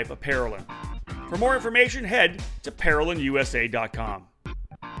 Drive a Parolin. For more information, head to ParolinUSA.com.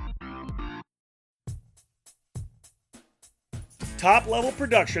 Top-level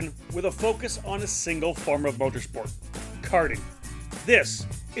production with a focus on a single form of motorsport, karting. This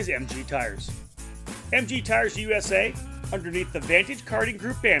is MG Tires. MG Tires USA, underneath the Vantage Karting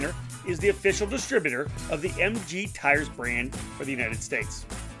Group banner, is the official distributor of the MG Tires brand for the United States.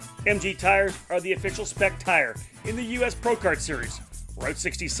 MG Tires are the official spec tire in the US Pro Kart Series, Route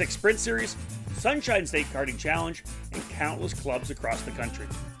 66 Sprint Series, Sunshine State Karting Challenge, and countless clubs across the country.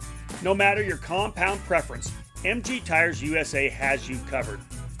 No matter your compound preference, MG Tires USA has you covered.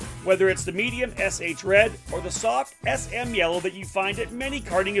 Whether it's the medium SH Red or the soft SM Yellow that you find at many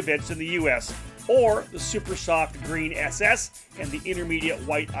karting events in the US, or the super soft green SS and the intermediate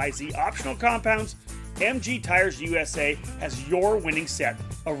white IZ optional compounds, MG Tires USA has your winning set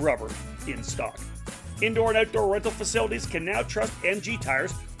of rubber in stock. Indoor and outdoor rental facilities can now trust MG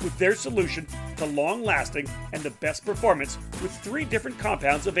Tires with their solution to long-lasting and the best performance with 3 different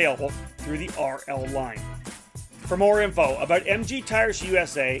compounds available through the RL line. For more info about MG Tires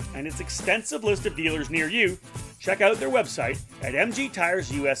USA and its extensive list of dealers near you, check out their website at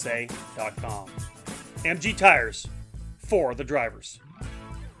mgtiresusa.com. MG Tires, for the drivers.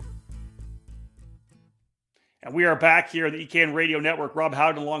 And we are back here on the EKN Radio Network. Rob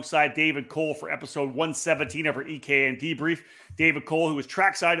Howden alongside David Cole for episode 117 of our EKN Debrief. David Cole, who was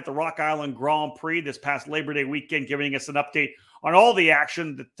trackside at the Rock Island Grand Prix this past Labor Day weekend, giving us an update on all the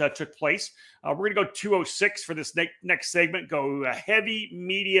action that took place. We're going to go 206 for this next segment, go heavy,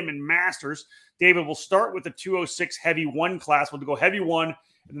 medium, and masters. David, we'll start with the 206 heavy 1 class. We'll go heavy 1,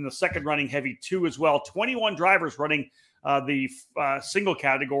 and then the second running heavy 2 as well. 21 drivers running the single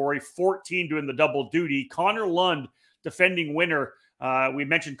category, 14 doing the double duty. Connor Lund, defending winner. We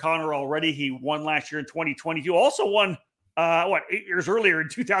mentioned Connor already. He won last year in 2022. Also won, 8 years earlier in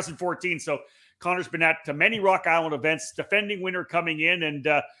 2014. So Connor's been at many Rock Island events, defending winner coming in, and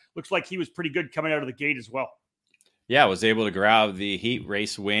looks like he was pretty good coming out of the gate as well. Yeah, was able to grab the heat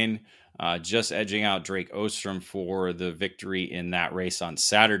race win, just edging out Drake Ostrom for the victory in that race on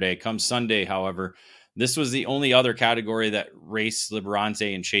Saturday. Come Sunday, however, this was the only other category that Race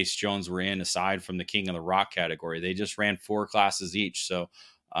Liberante and Chase Jones were in, aside from the King of the Rock category. They just ran 4 classes each. So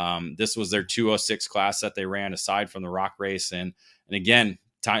this was their 206 class that they ran aside from the Rock race. And again,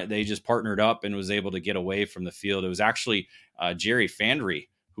 they just partnered up and was able to get away from the field. It was actually Jerry Fandry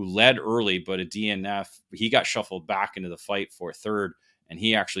who led early, but a DNF. He got shuffled back into the fight for third, and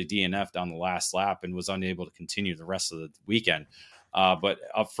he actually DNF'd on the last lap and was unable to continue the rest of the weekend. But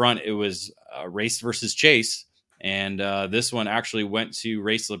up front, it was race versus chase. And this one actually went to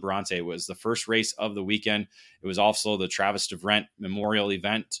Race Liberante. It was the first race of the weekend. It was also the Travis DeVrent Memorial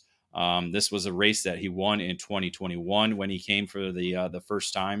event. This was a race that he won in 2021 when he came for the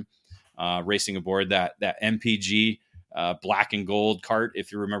first time, racing aboard that MPG black and gold kart.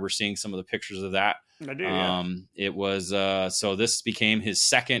 If you remember seeing some of the pictures of that, I do. Yeah. It was so this became his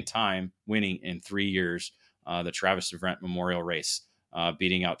second time winning in 3 years. The Travis DeVrent Memorial race,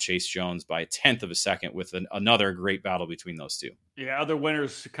 beating out Chase Jones by 1/10 of a second with another great battle between those two. Yeah, other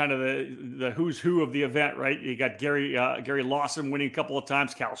winners, kind of the who's who of the event, right? You got Gary Lawson winning a couple of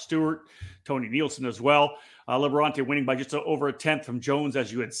times, Cal Stewart, Tony Nielsen as well. Liberante winning by just over 1/10 from Jones,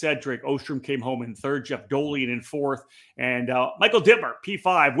 as you had said. Drake Ostrom came home in third, Jeff Dolian in fourth, and Michael Dittmer,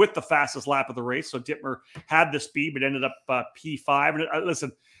 P5, with the fastest lap of the race. So Dittmer had the speed, but ended up P5. And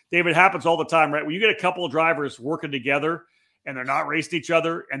listen, David, it happens all the time, right? When you get a couple of drivers working together and they're not racing each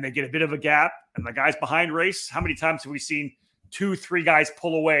other and they get a bit of a gap and the guys behind race, how many times have we seen 2-3 guys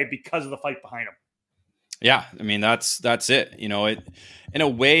pull away because of the fight behind them? Yeah, I mean, that's it. You know, it in a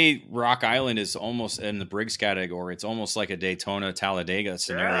way, Rock Island is almost in the Briggs category. It's almost like a Daytona Talladega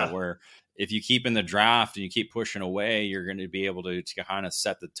scenario where if you keep in the draft and you keep pushing away, you're going to be able to kind of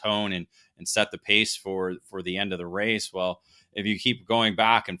set the tone and set the pace for the end of the race. Well, if you keep going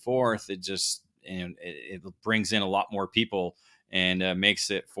back and forth, it just it brings in a lot more people and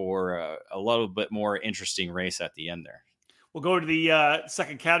makes it for a little bit more interesting race at the end there. We'll go to the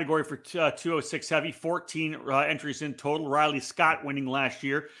second category for 206 heavy, 14 entries in total. Riley Scott winning last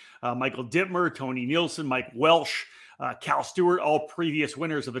year. Michael Dittmer, Tony Nielsen, Mike Welsh, Cal Stewart, all previous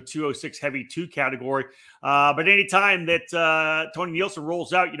winners of the 206 Heavy 2 category. But anytime that Tony Nielsen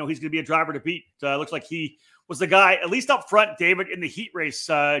rolls out, he's going to be a driver to beat. Looks like he was the guy, at least up front, David, in the heat race,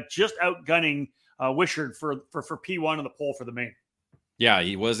 just outgunning Wishart for P1 on the pole for the main. Yeah,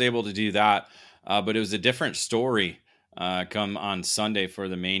 he was able to do that, but it was a different story come on Sunday for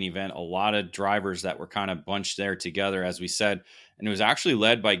the main event. A lot of drivers that were kind of bunched there together, as we said, and it was actually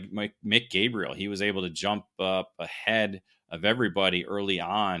led by Mick Gabriel. He was able to jump up ahead of everybody early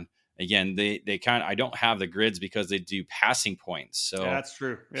on. Again, they kind of, I don't have the grids because they do passing points. So yeah, that's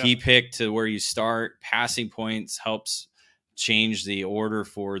true. Yeah. He picked to where you start. Passing points helps change the order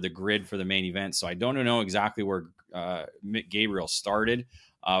for the grid for the main event. So I don't know exactly where Mick Gabriel started.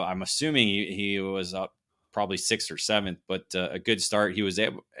 I'm assuming he was up probably 6th or 7th, but a good start. He was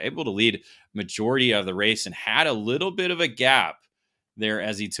able to lead majority of the race and had a little bit of a gap there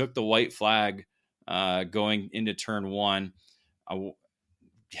as he took the white flag going into turn 1.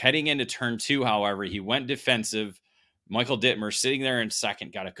 Heading into turn 2, however, he went defensive. Michael Dittmer sitting there in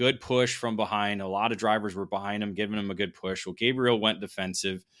second, got a good push from behind. A lot of drivers were behind him, giving him a good push. Well, Gabriel went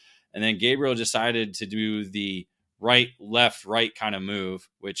defensive, and then Gabriel decided to do the right, left, right kind of move,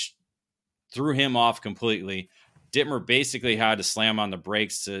 which threw him off completely. Dittmer basically had to slam on the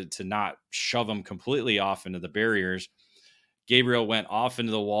brakes to not shove him completely off into the barriers. Gabriel went off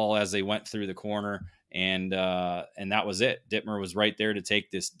into the wall as they went through the corner, and that was it. Dittmer was right there to take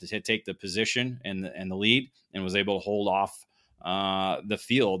the position and the lead, and was able to hold off the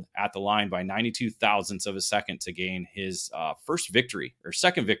field at the line by 92 thousandths of a second to gain his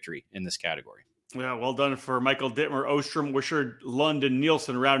second victory in this category. Yeah, well done for Michael Dittmer, Ostrom, Wishart, Lund, and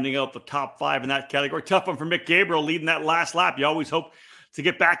Nielsen rounding out the top 5 in that category. Tough one for Mick Gabriel leading that last lap. You always hope to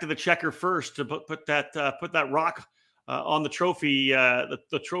get back to the checker first to put that rock on the trophy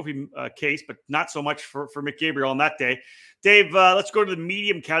trophy case, but not so much for Mick Gabriel on that day. Dave, let's go to the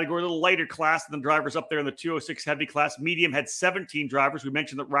medium category, a little lighter class than the drivers up there in the 206 heavy class. Medium had 17 drivers. We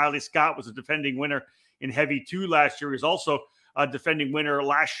mentioned that Riley Scott was a defending winner in Heavy 2 last year. He was also a defending winner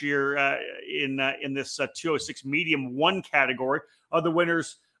last year in this 206 medium 1 category. Other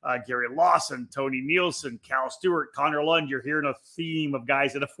winners, Gary Lawson, Tony Nielsen, Cal Stewart, Connor Lund. You're hearing a theme of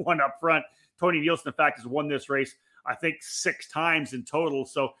guys that have won up front. Tony Nielsen, in fact, has won this race, I think, 6 times in total.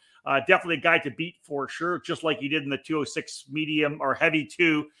 So definitely a guy to beat for sure, just like he did in the 206 medium or Heavy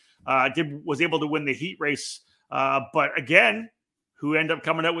 2. Was able to win the heat race. But again, who ended up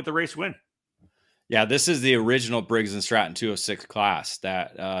coming out with the race win? Yeah, this is the original Briggs & Stratton 206 class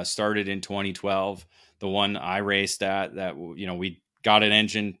that started in 2012. The one I raced at that, we got an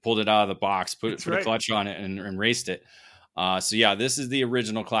engine, pulled it out of the box, put a clutch on it and raced it. So yeah, this is the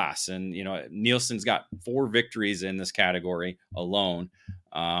original class. And, Nielsen's got 4 victories in this category alone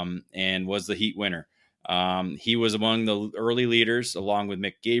and was the heat winner. He was among the early leaders along with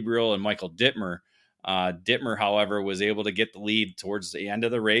Mick Gabriel and Michael Dittmer. Dittmer, however, was able to get the lead towards the end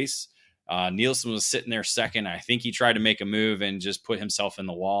of the race. Nielsen was sitting there second. I think he tried to make a move and just put himself in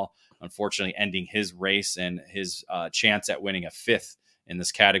the wall, unfortunately ending his race and his chance at winning a 5th in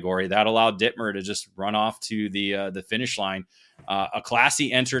this category. That allowed Dittmer to just run off to the finish line. A class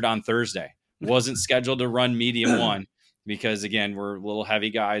he entered on Thursday. Wasn't scheduled to run medium 1 because, again, we're little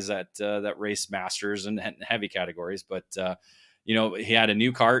heavy guys that race masters and heavy categories. But, he had a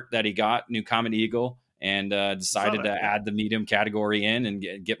new cart that he got, new Comet Eagle, and decided to add the medium category in and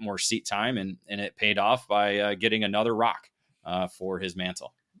get more seat time. And it paid off by getting another rock for his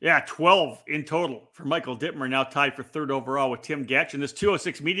mantle. Yeah, 12 in total for Michael Dittmer, now tied for 3rd overall with Tim Getch in this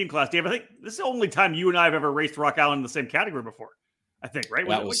 206 medium class. Dave, I think this is the only time you and I have ever raced Rock Island in the same category before. I think, right?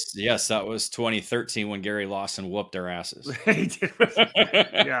 That was 2013 when Gary Lawson whooped our asses. He did.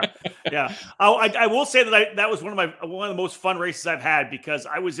 Yeah. I will say that was one of the most fun races I've had because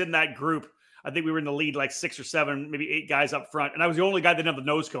I was in that group. I think we were in the lead like 6 or 7, maybe 8 guys up front. And I was the only guy that didn't have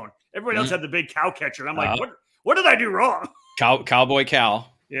the nose cone. Everybody else had the big cow catcher. And I'm like, what did I do wrong? Cowboy Cal.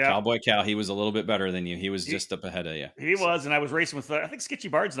 Yeah. Cowboy Cal. He was a little bit better than you. He was just up ahead of you. He was. And I was racing with, I think Sketchy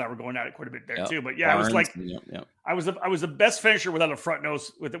Barnes and I were going at it quite a bit there too. But yeah, Barnes, I was like, I was the best finisher without a front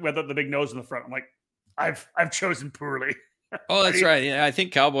nose, without the big nose in the front. I'm like, I've chosen poorly. Oh, that's right. Yeah, I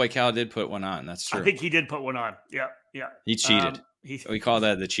think Cowboy Cal did put one on. That's true. I think he did put one on. Yeah. He cheated. We call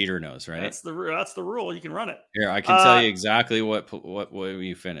that the cheater nose, right? That's the rule. You can run it. Here, I can tell you exactly what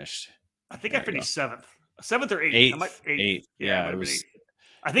you finished. I think I finished 7th or 8th. 8th. Yeah, it was.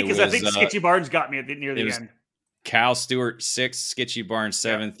 I think Sketchy Barnes got me near the end. Cal Stewart 6th, Sketchy Barnes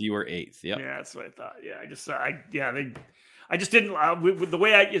 7th. You were 8th. Yep. Yeah, that's what I thought. Yeah, I just didn't with the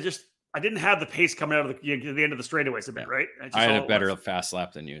way I didn't have the pace coming out of the end of the straightaways a bit, right? I had a better fast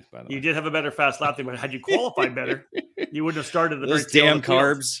lap than you, by the way. You did have a better fast lap than me. Had you qualified better, You wouldn't have started the those damn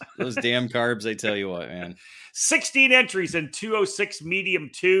carbs. Those damn carbs, I tell you what, man. 16 entries in 206 medium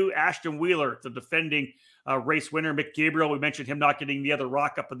 2. Ashton Wheeler, the defending race winner. Mick Gabriel, we mentioned him not getting the other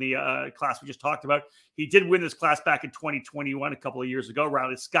rock up in the class we just talked about. He did win this class back in 2021, a couple of years ago.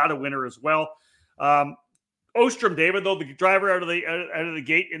 Riley Scott, a winner as well. Ostrom, David, though, the driver out of the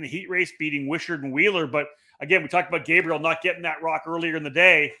gate in the heat race, beating Wishart and Wheeler. But again, we talked about Gabriel not getting that rock earlier in the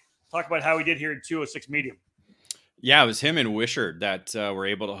day. Talk about how he did here in 206 medium. Yeah, it was him and Wishart that were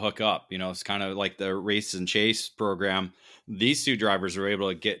able to hook up. You know, it's kind of like the race and chase program. These two drivers were able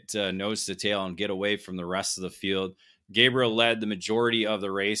to get nose to tail and get away from the rest of the field. Gabriel led the majority of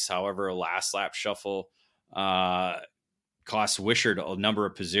the race. However, a last lap shuffle cost Wishart a number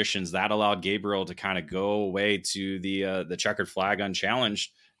of positions. That allowed Gabriel to kind of go away to the checkered flag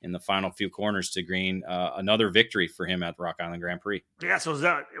unchallenged in the final few corners to gain another victory for him at the Rock Island Grand Prix. Yeah,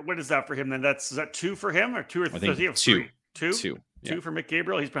 so what is that for him then? Is that 2 for him or 2 or 3? I think two. Two for Mick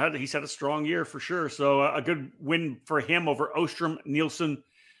Gabriel. He's had a strong year for sure. So a good win for him over Ostrom, Nielsen,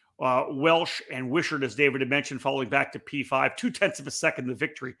 Welsh, and Wishart, as David had mentioned, falling back to P5, 0.2 of a second, the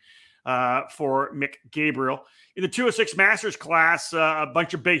victory for Mick Gabriel. In the 206 Masters class, a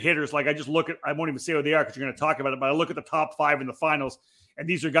bunch of big hitters. Like I won't even say who they are because you're going to talk about it, but I look at the top 5 in the finals, and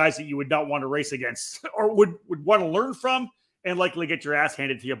these are guys that you would not want to race against or would want to learn from and likely get your ass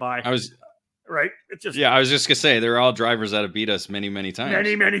handed to you by. Right? It's just I was just gonna say they're all drivers that have beat us many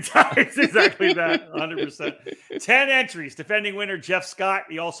times. Many times. Exactly that. 100%. 10 entries. Defending winner Jeff Scott.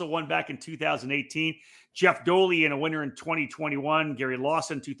 He also won back in 2018. Jeff Doley in a winner in 2021. Gary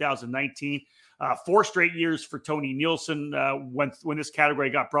Lawson 2019. 4 straight years for Tony Nielsen when this category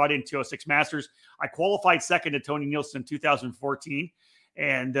got brought in 206 Masters. I qualified second to Tony Nielsen in 2014,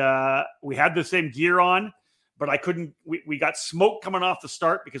 and we had the same gear on. But I couldn't, we got smoke coming off the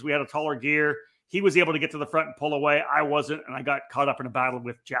start because we had a taller gear. He was able to get to the front and pull away. I wasn't, and I got caught up in a battle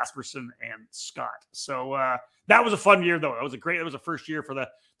with Jasperson and Scott. So that was a fun year, though. It was a first year for the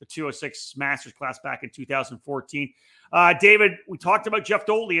 206 Masters class back in 2014. David, we talked about Jeff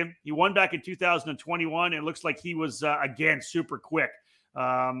Doley. He won back in 2021. It looks like he was, again, super quick.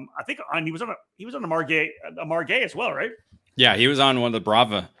 I think he was on a Margay as well, right? Yeah, he was on one of the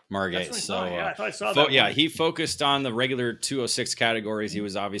Brava Margates. So I thought I saw that. He focused on the regular 206 categories. He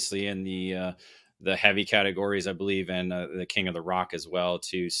was obviously in the heavy categories, I believe, and the King of the Rock as well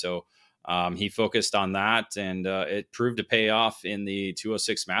too. So he focused on that, and it proved to pay off in the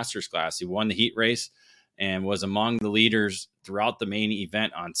 206 Masters class. He won the heat race and was among the leaders throughout the main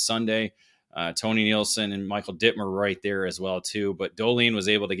event on Sunday. Tony Nielsen and Michael Dittmer right there as well too. But Dolien was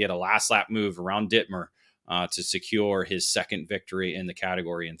able to get a last lap move around Dittmer to secure his second victory in the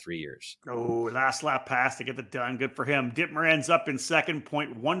category in 3 years. Oh, last lap pass to get it done. Good for him. Dittmer ends up in second,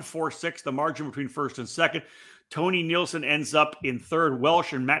 0.146, the margin between first and second. Tony Nielsen ends up in third.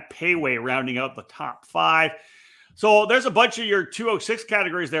 Welsh and Matt Payway rounding out the top 5. So there's a bunch of your 206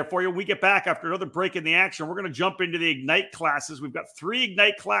 categories there for you. When we get back after another break in the action, we're going to jump into the Ignite classes. We've got 3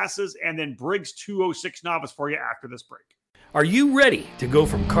 Ignite classes and then Briggs 206 Novice for you after this break. Are you ready to go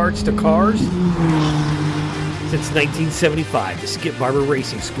from karts to cars? Since 1975, the Skip Barber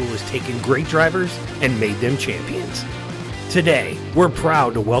Racing School has taken great drivers and made them champions. Today, we're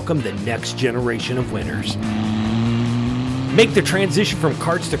proud to welcome the next generation of winners. Make the transition from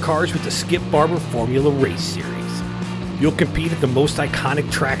karts to cars with the Skip Barber Formula Race Series. You'll compete at the most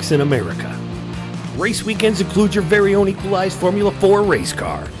iconic tracks in America. Race weekends include your very own equalized Formula 4 race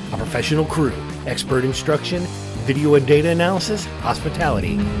car, a professional crew, expert instruction, video and data analysis,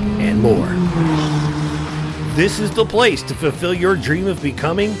 hospitality, and more. This is the place to fulfill your dream of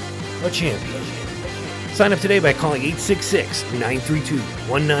becoming a champion. Sign up today by calling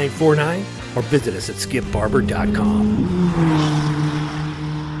 866-932-1949 or visit us at skipbarber.com.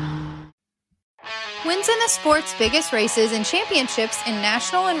 Wins in the sport's biggest races and championships in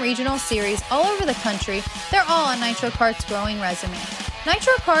national and regional series all over the country, they're all on Nitro Kart's growing resume.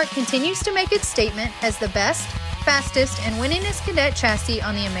 Nitro Kart continues to make its statement as the best, fastest, and winningest cadet chassis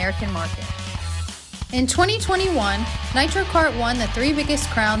on the American market. In 2021, Nitro Kart won the 3 biggest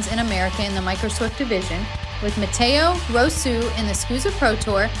crowns in America in the Microswift division, with Mateo Rosu in the SCUSA Pro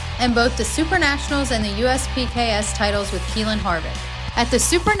Tour and both the Super Nationals and the USPKS titles with Keelan Harvick. At the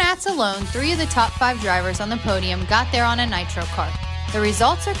Super Nats alone, 3 of the top 5 drivers on the podium got there on a Nitro Kart. The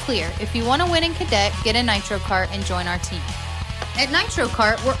results are clear. If you want to win in cadet, get a Nitro Kart and join our team. At Nitro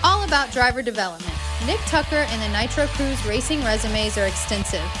Kart, we're all about driver development. Nick Tucker and the Nitro Crew's racing resumes are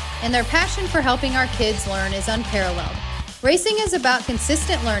extensive, and their passion for helping our kids learn is unparalleled. Racing is about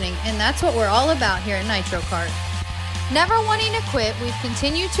consistent learning, and that's what we're all about here at Nitro Kart. Never wanting to quit, we've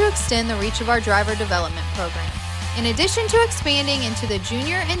continued to extend the reach of our driver development program. In addition to expanding into the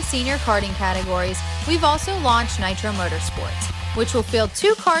junior and senior karting categories, we've also launched Nitro Motorsports, which will field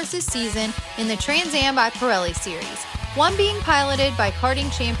 2 cars this season in the Trans Am by Pirelli series, one being piloted by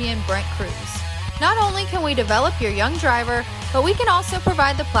karting champion Brent Cruz. Not only can we develop your young driver, but we can also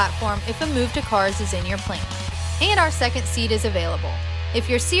provide the platform if a move to cars is in your plan. And our second seat is available. If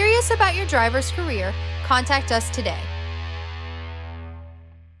you're serious about your driver's career, contact us today.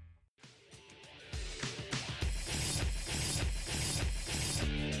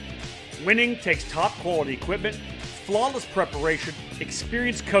 Winning takes top quality equipment, flawless preparation,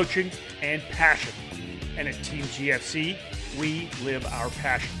 experienced coaching, and passion. And at Team GFC, we live our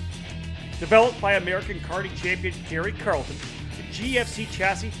passion. Developed by American karting champion Gary Carlton, the GFC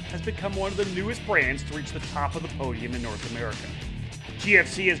chassis has become one of the newest brands to reach the top of the podium in North America.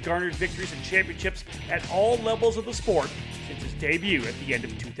 GFC has garnered victories and championships at all levels of the sport since its debut at the end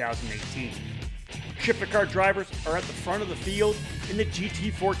of 2018. Shifter car drivers are at the front of the field in the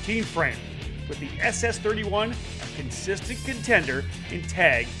GT14 frame, with the SS31 a consistent contender in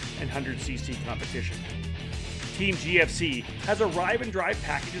tag and 100cc competition. Team GFC has arrive and drive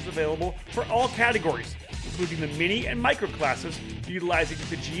packages available for all categories, including the mini and micro classes utilizing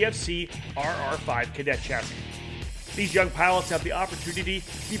the GFC RR5 cadet chassis. These young pilots have the opportunity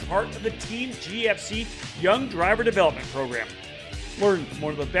to be part of the Team GFC Young Driver Development Program. Learn from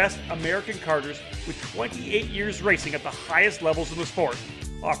one of the best American karters with 28 years racing at the highest levels of the sport,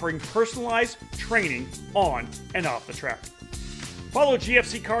 offering personalized training on and off the track. Follow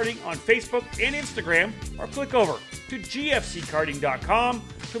GFC Karting on Facebook and Instagram, or click over to gfckarting.com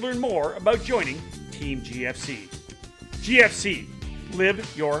to learn more about joining Team GFC. GFC,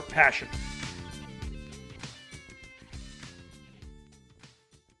 live your passion.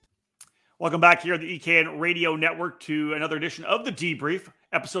 Welcome back here on the EKN Radio Network to another edition of the Debrief,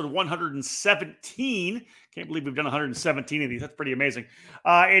 episode 117. Can't believe we've done 117 of these. That's pretty amazing.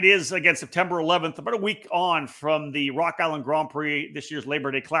 It is, again, September 11th, about a week on from the Rock Island Grand Prix, this year's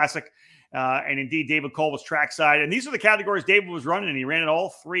Labor Day Classic. And indeed, David Cole was trackside. And these are the categories David was running, and he ran in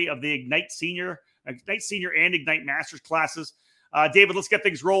all 3 of the Ignite Senior and Ignite Masters classes. David, let's get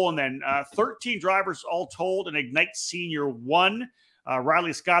things rolling then. 13 drivers all told in Ignite Senior 1.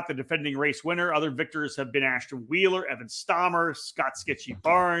 Riley Scott, the defending race winner. Other victors have been Ashton Wheeler, Evan Stammer, Scott Sketchy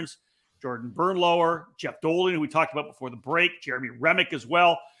Barnes, Jordan Bernlower, Jeff Dolan, who we talked about before the break, Jeremy Remick as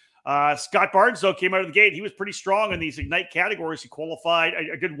well. Scott Barnes, though, came out of the gate. He was pretty strong in these Ignite categories. He qualified,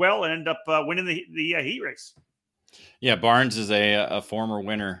 did well, and ended up winning the heat race. Yeah, Barnes is a former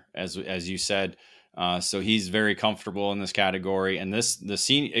winner, as you said. So he's very comfortable in this category. And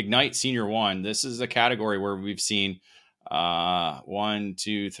Ignite Senior 1, this is a category where we've seen 1,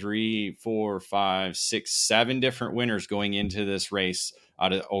 2, 3, 4, 5, 6, 7 different winners going into this race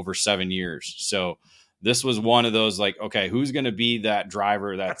out of over 7 years. So this was one of those, like, okay, who's going to be that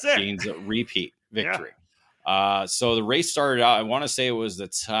driver that gains a repeat victory? Yeah. So the race started out, I want to say it was the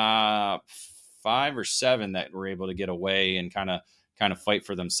top 5 or 7 that were able to get away and kind of fight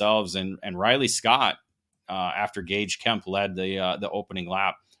for themselves. And Riley Scott, after Gage Kemp led the opening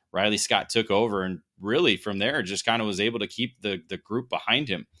lap, Riley Scott took over and really from there just kind of was able to keep the group behind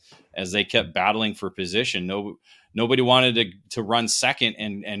him as they kept battling for position. Nobody wanted to run second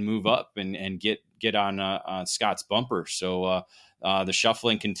and move up and get on Scott's bumper. So the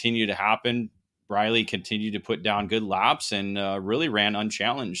shuffling continued to happen. Riley continued to put down good laps and really ran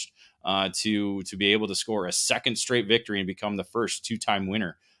unchallenged to be able to score a second straight victory and become the first 2-time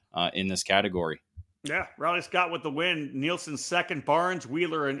winner in this category. Yeah, Riley Scott with the win. Nielsen second, Barnes,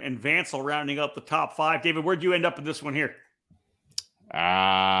 Wheeler, and Vansel rounding up the top 5. David, where'd you end up in this one here?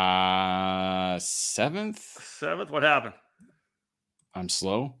 7th. 7th? What happened? I'm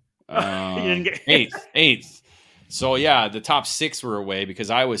slow. You didn't get 8th. So, yeah, the top 6 were away because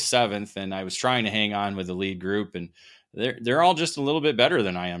I was 7th, and I was trying to hang on with the lead group, and they're all just a little bit better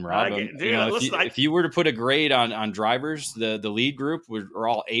than I am, Rob. If you were to put a grade on drivers, the lead group are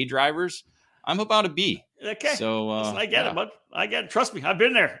all A drivers. I'm about a B. Okay. So listen, I get it, bud. I get it. Trust me, I've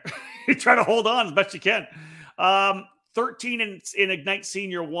been there. You try to hold on as best you can. 13 in Ignite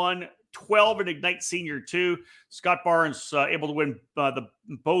Senior 1, 12 in Ignite Senior 2. Scott Barnes able to win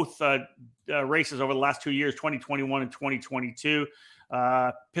both races over the last 2 years, 2021 and 2022.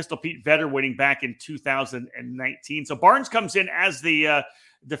 Pistol Pete Vedder winning back in 2019. So Barnes comes in as the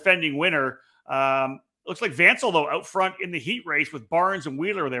defending winner. Looks like Vansel, though, out front in the heat race with Barnes and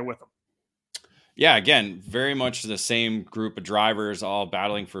Wheeler there with him. Yeah, again, very much the same group of drivers all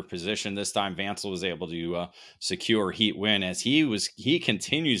battling for position. This time, Vansel was able to secure a heat win as he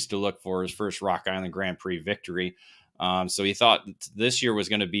continues to look for his first Rock Island Grand Prix victory. So he thought this year was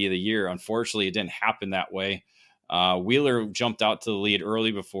going to be the year. Unfortunately, it didn't happen that way. Wheeler jumped out to the lead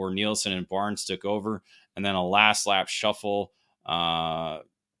early before Nielsen and Barnes took over, and then a last lap shuffle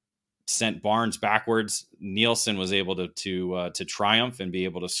sent Barnes backwards. Nielsen was able to triumph and be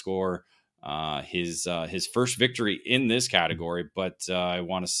able to score his first victory in this category. But I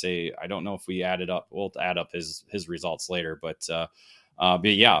want to say, I don't know if we added up. We'll add up his results later. But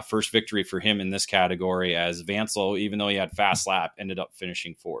yeah, first victory for him in this category, as Vansel, even though he had fast lap, ended up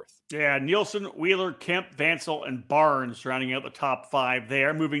finishing fourth. Yeah, Nielsen, Wheeler, Kemp, Vansel, and Barnes rounding out the top 5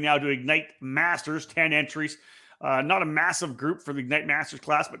 there. Moving now to Ignite Masters, 10 entries. Not a massive group for the Ignite Masters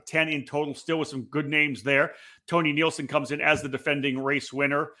class, but 10 in total, still with some good names there. Tony Nielsen comes in as the defending race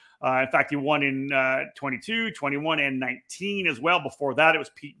winner. In fact, he won in 22, 21, and 19 as well. Before that, it was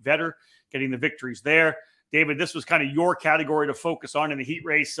Pete Vetter getting the victories there. David, this was kind of your category to focus on in the heat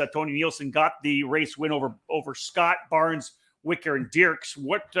race. Tony Nielsen got the race win over Scott, Barnes, Wicker, and Dirks.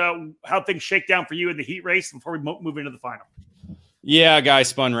 How things shake down for you in the heat race before we move into the final? Yeah, a guy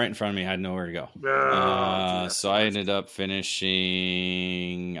spun right in front of me. I had nowhere to go. So I ended up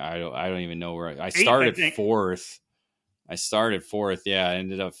finishing. I don't even know where I started. Fourth. I started fourth. Yeah, I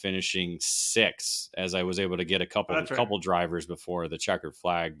ended up finishing 6th as I was able to get a couple drivers before the checkered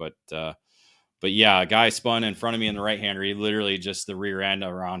flag. But yeah, a guy spun in front of me in the right hander. He literally just the rear end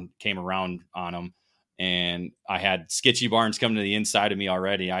came around on him. And I had Sketchy Barnes coming to the inside of me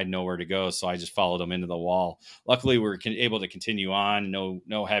already. I had nowhere to go, so I just followed him into the wall. Luckily, we were able to continue on.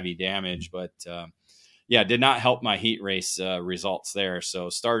 No heavy damage, but yeah, did not help my heat race results there. So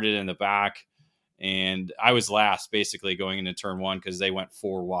started in the back, and I was last basically going into turn 1 because they went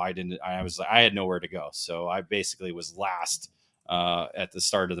 4 wide, and I had nowhere to go. So I basically was last at the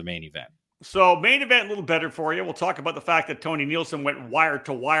start of the main event. So main event a little better for you. We'll talk about the fact that Tony Nielsen went wire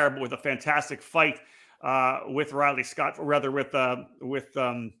to wire, but with a fantastic fight with Riley Scott, or rather with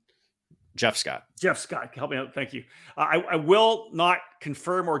Jeff Scott. Jeff Scott, help me out. Thank you. I will not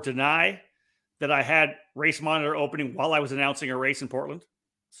confirm or deny that I had Race Monitor opening while I was announcing a race in Portland.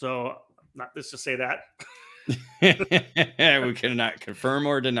 So let's just say that. We cannot confirm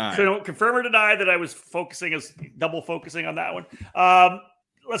or deny. So confirm or deny that I was double focusing on that one.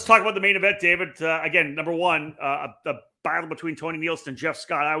 Let's talk about the main event, David. Again, number 1, the battle between Tony Nielsen and Jeff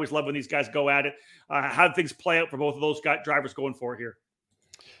Scott. I always love when these guys go at it. How did things play out for both of those drivers going forward here?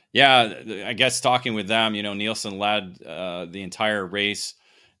 Yeah, I guess talking with them, Nielsen led the entire race,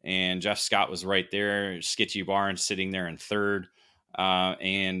 and Jeff Scott was right there. Sketchy Barnes sitting there in third.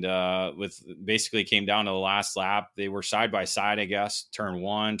 With basically came down to the last lap. They were side by side, I guess. Turn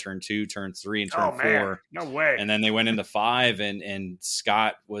 1, turn 2, turn 3, and turn 4. No way. And then they went into 5, and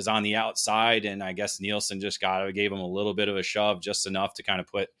Scott was on the outside, and I guess Nielsen just gave him a little bit of a shove, just enough to kind of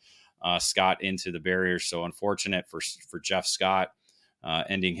put Scott into the barriers. So unfortunate for Jeff Scott,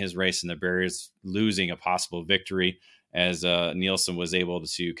 ending his race in the barriers, losing a possible victory, as Nielsen was able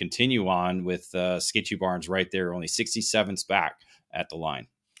to continue on with Sketchy Barnes right there, only 67ths back at the line.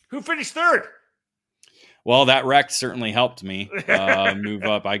 Who finished third? Well, that wreck certainly helped me move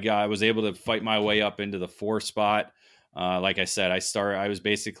up. I was able to fight my way up into the 4th spot. Like I said, I was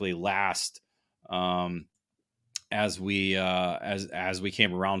basically last as we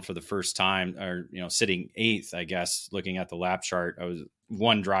came around for the first time, or sitting 8th, I guess. Looking at the lap chart, I was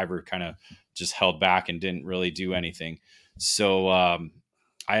one driver kind of just held back and didn't really do anything. So I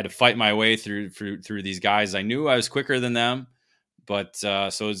had to fight my way through these guys. I knew I was quicker than them. But so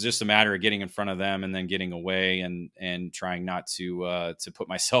it was just a matter of getting in front of them and then getting away and trying not to put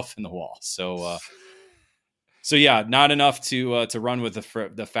myself in the wall. So yeah, not enough to run with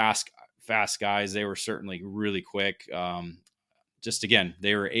the fast guys. They were certainly really quick. Just again,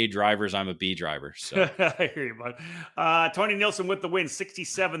 they were A drivers. I'm a B driver. So I hear you, bud. Tony Nielsen with the win,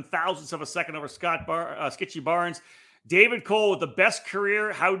 67 thousandths of a second over Sketchy Barnes. David Cole with the best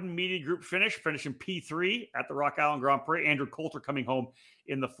career Howden Media Group finish, finishing P3 at the Rock Island Grand Prix. Andrew Coulter coming home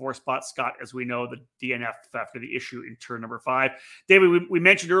in the 4th spot. Scott, as we know, the DNF after the issue in turn number 5. David, we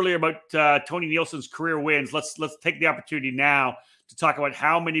mentioned earlier about Tony Nielsen's career wins. Let's take the opportunity now to talk about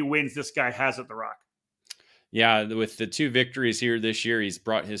how many wins this guy has at the Rock. Yeah, with the 2 victories here this year, he's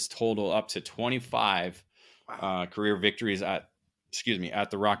brought his total up to 25 career victories at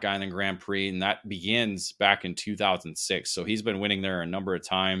the Rock Island Grand Prix, and that begins back in 2006. So he's been winning there a number of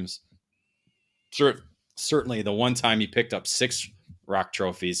times. Certainly the one time he picked up 6 Rock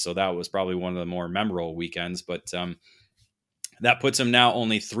trophies, so that was probably one of the more memorable weekends. But that puts him now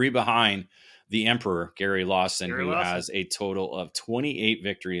only 3 behind the Emperor, Gary Lawson, who has a total of 28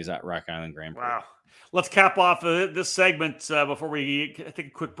 victories at Rock Island Grand Prix. Wow. Let's cap off this segment before we take a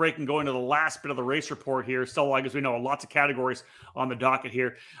quick break and go into the last bit of the race report here. So long as we know, lots of categories on the docket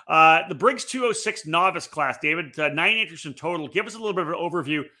here. The Briggs 206 novice class, David, 9 entries in total. Give us a little bit of an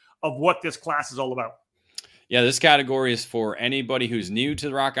overview of what this class is all about. Yeah, this category is for anybody who's new to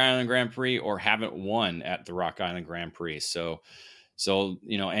the Rock Island Grand Prix or haven't won at the Rock Island Grand Prix. So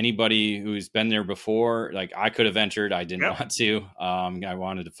anybody who's been there before, like I could have entered, I didn't want to. I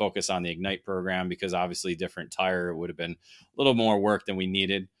wanted to focus on the Ignite program because obviously different tire would have been a little more work than we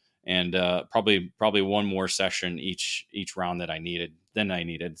needed, and probably one more session each round than I needed.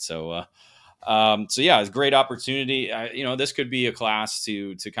 So yeah, it's a great opportunity. This could be a class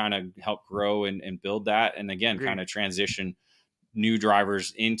to kind of help grow and build that, and again, kind of transition new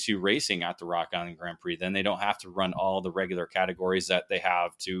drivers into racing at the Rock Island Grand Prix. Then they don't have to run all the regular categories that they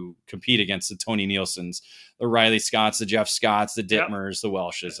have to compete against the Tony Nielsen's, the Riley Scotts, the Jeff Scotts, the Dittmers, the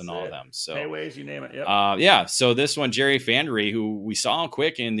Welshes, and all of them. So Hayways, you name it. Yep. So this one, Jerry Fandery, who we saw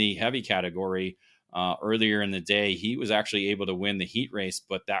quick in the heavy category earlier in the day, he was actually able to win the heat race,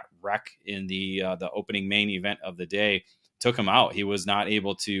 but that wreck in the opening main event of the day took him out. He was not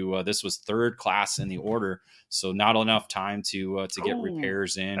able to, this was third class in the order, so not enough time to get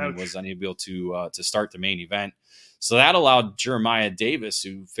repairs in. Ouch. And was unable to start the main event. So that allowed Jeremiah Davis,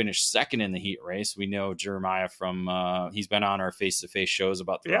 who finished second in the heat race. We know Jeremiah from, he's been on our face-to-face shows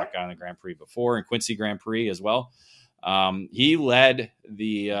about the Rock Island Grand Prix before, and Quincy Grand Prix as well. He led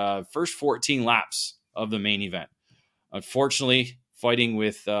the first 14 laps of the main event. Unfortunately, fighting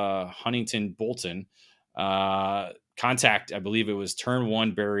with Huntington Bolton, contact, I believe it was turn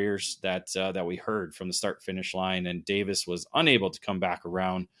one barriers that we heard from the start finish line, and Davis was unable to come back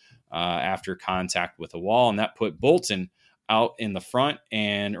around after contact with a wall, and that put Bolton out in the front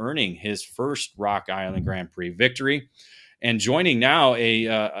and earning his first Rock Island Grand Prix victory, and joining now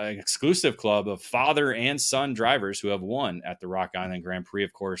an exclusive club of father and son drivers who have won at the Rock Island Grand Prix.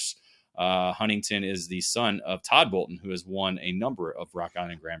 Of course, Huntington is the son of Todd Bolton, who has won a number of Rock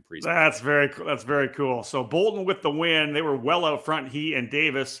Island Grand Prix. That's very cool. So Bolton with the win. They were well out front, he and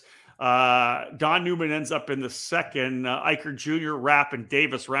Davis. Don Newman ends up in the second. Eicher Jr., Rapp, and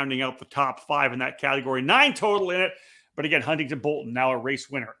Davis rounding out the top 5 in that category. 9 total in it. But again, Huntington Bolton, now a race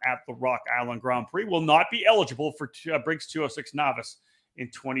winner at the Rock Island Grand Prix, will not be eligible for Briggs 206 Novice in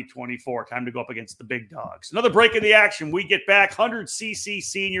 2024. Time to go up against the big dogs. Another break in the action. We get back 100cc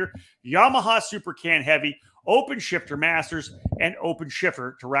Senior, Yamaha Super Can Heavy, Open Shifter Masters, and Open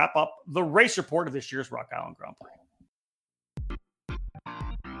Shifter to wrap up the race report of this year's Rock Island Grand Prix.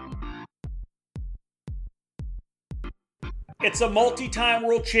 It's a multi-time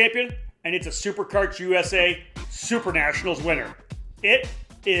world champion, and it's a SuperKarts USA Super Nationals winner. It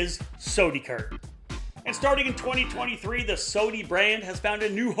is SodiKart. And starting in 2023, the Sodi brand has found a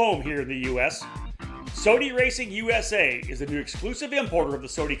new home here in the U.S. Sodi Racing USA is the new exclusive importer of the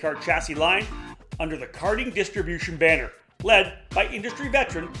SodiKart chassis line under the karting distribution banner, led by industry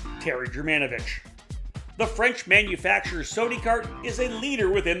veteran Terry Germanovich. The French manufacturer SodiKart is a leader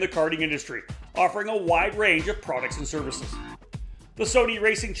within the karting industry, offering a wide range of products and services. The Sodi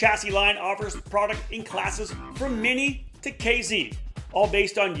Racing chassis line offers product in classes from Mini to KZ, all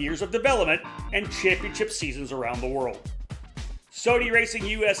based on years of development and championship seasons around the world. Sodi Racing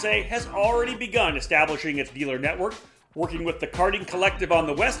USA has already begun establishing its dealer network, working with the Karting Collective on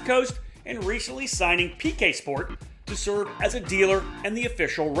the West Coast, and recently signing PK Sport to serve as a dealer and the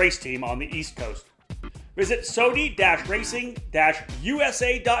official race team on the East Coast. Visit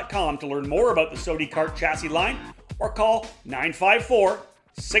Sodi-Racing-USA.com to learn more about the SodiKart chassis line, or call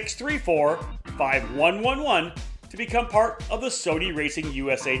 954-634-5111 to become part of the Sodi Racing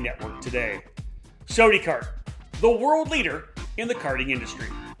USA network today. SodiKart, the world leader in the karting industry.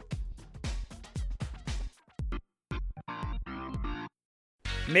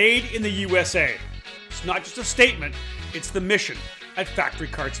 Made in the USA. It's not just a statement, it's the mission at Factory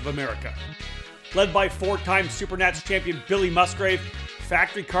Karts of America. Led by 4-time Supernats champion Billy Musgrave,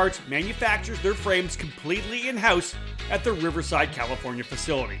 Factory Karts manufactures their frames completely in-house at the Riverside, California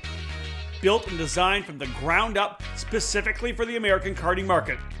facility. Built and designed from the ground up specifically for the American karting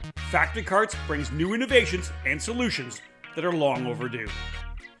market, Factory Karts brings new innovations and solutions that are long overdue.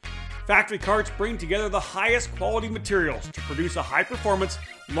 Factory Karts bring together the highest quality materials to produce a high-performance,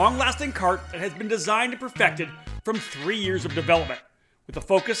 long-lasting kart that has been designed and perfected from 3 years of development, with a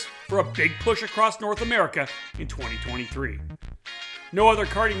focus for a big push across North America in 2023. No other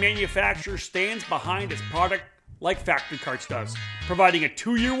karting manufacturer stands behind its product like Factory Karts does, providing a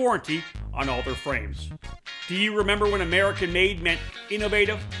 2-year warranty on all their frames. Do you remember when American made meant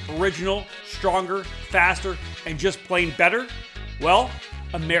innovative, original, stronger, faster, and just plain better? Well,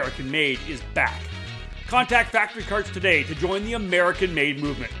 American made is back. Contact Factory Carts today to join the American-made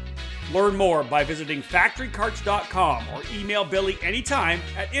movement. Learn more by visiting factorycarts.com or email Billy anytime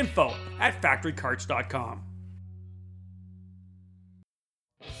at info@factorycarts.com.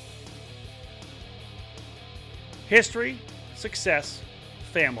 History, success,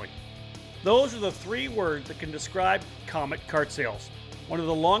 family. Those are the three words that can describe Comet Kart Sales, one of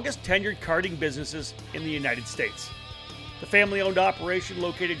the longest tenured karting businesses in the United States. The family-owned operation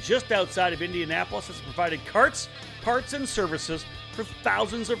located just outside of Indianapolis has provided carts, parts, and services for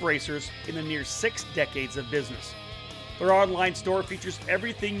thousands of racers in the near 6 decades of business. Their online store features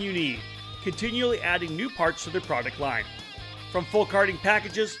everything you need, continually adding new parts to their product line. From full karting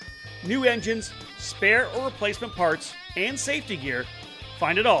packages, new engines, spare or replacement parts, and safety gear,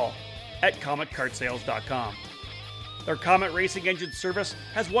 find it all at CometKartSales.com. Their Comet Racing Engine service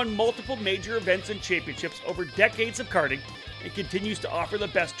has won multiple major events and championships over decades of karting and continues to offer the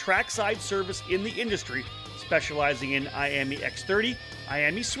best trackside service in the industry, specializing in IAME X30,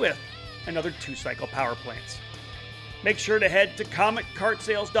 IAME Swift, and other 2-cycle power plants. Make sure to head to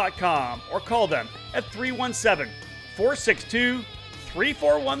CometKartSales.com or call them at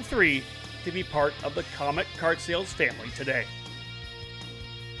 317-462-3413 to be part of the Comet Kart Sales family today.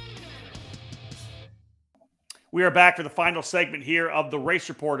 We are back for the final segment here of the race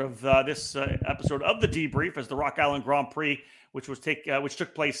report of this episode of the Debrief, as the Rock Island Grand Prix, which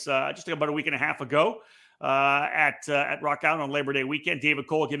took place just about a week and a half ago at Rock Island on Labor Day weekend. David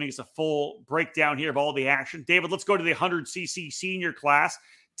Cole giving us a full breakdown here of all the action. David, let's go to the 100cc senior class.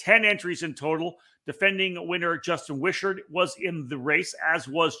 10 entries in total. Defending winner Justin Wishart was in the race, as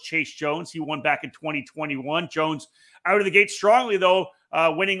was Chase Jones. He won back in 2021. Jones out of the gate strongly, though,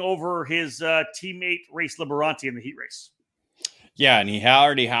 winning over his teammate Race Liberante in the heat race. Yeah, and he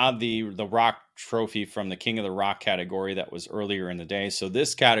already had the Rock trophy from the King of the Rock category that was earlier in the day. So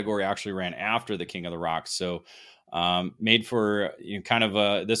this category actually ran after the King of the Rock. So made for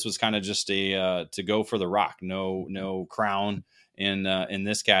this was kind of just a to go for the Rock. No crown in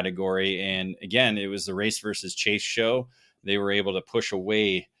this category. And again, it was the Race versus Chase show. They were able to push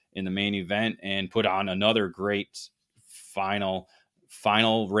away in the main event and put on another great final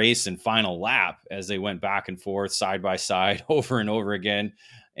race and final lap as they went back and forth side by side over and over again.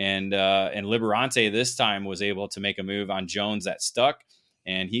 And Liberante this time was able to make a move on Jones that stuck,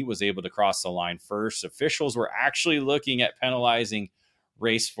 and he was able to cross the line first. Officials were actually looking at penalizing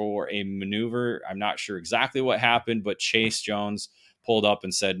Race for a maneuver. I'm not sure exactly what happened, but Chase Jones pulled up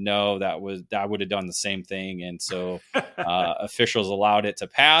and said, no, that would have done the same thing. And so officials allowed it to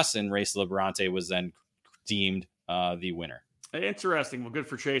pass, and Race Liberante was then deemed the winner. Interesting. Well, good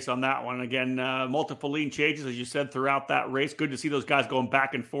for Chase on that one. Again, multiple lean changes, as you said, throughout that race. Good to see those guys going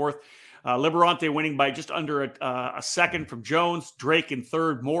back and forth. Liberante winning by just under a second from Jones, Drake in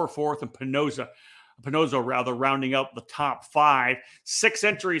third, Moore fourth, and Pinozo rounding out the top 5. 6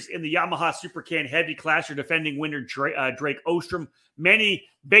 entries in the Yamaha Super Can Heavy class. Your defending winner, Drake Ostrom. Many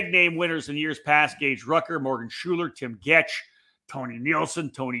big-name winners in years past: Gage Rucker, Morgan Schuler, Tim Getch, Tony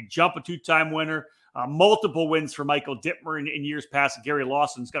Nielsen, Tony Jump, a 2-time winner. Multiple wins for Michael Dittmer in years past. Gary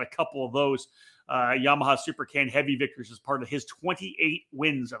Lawson's got a couple of those Yamaha Super Can Heavy victories as part of his 28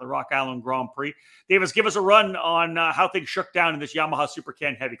 wins at the Rock Island Grand Prix. Davis, give us a run on how things shook down in this Yamaha Super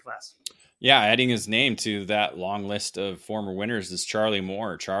Can Heavy class. Yeah, adding his name to that long list of former winners is Charlie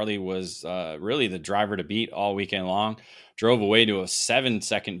Moore. Charlie was really the driver to beat all weekend long. Drove away to a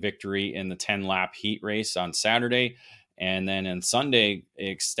 7-second victory in the 10-lap heat race on Saturday. And then on Sunday,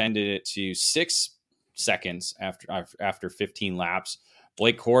 extended it to 6 seconds after 15 laps.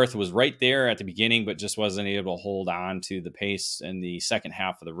 Blake Korth was right there at the beginning, but just wasn't able to hold on to the pace in the second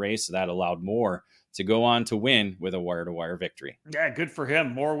half of the race. So that allowed Moore to go on to win with a wire-to-wire victory. Yeah, good for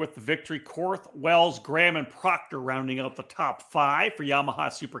him. Moore with the victory. Korth, Wells, Graham, and Proctor rounding out the top 5 for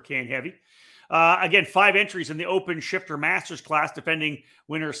Yamaha Super Can Heavy. Again, 5 entries in the Open Shifter Masters class, defending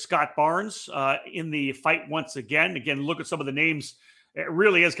winner Scott Barnes in the fight once again. Again, look at some of the names. It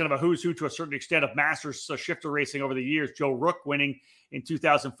really is kind of a who's who to a certain extent of Masters shifter racing over the years. Joe Rook winning in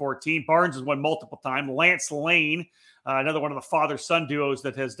 2014. Barnes has won multiple times. Lance Lane, another one of the father-son duos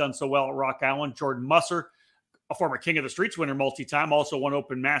that has done so well at Rock Island. Jordan Musser, a former King of the Streets winner multi-time, also won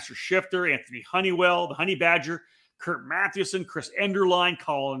Open Masters shifter. Anthony Honeywell, the Honey Badger. Kurt Mathewson, Chris Enderline,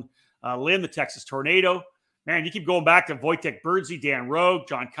 Colin Lynn, the Texas Tornado. Man, you keep going back to Wojtek Birdsey, Dan Rogue,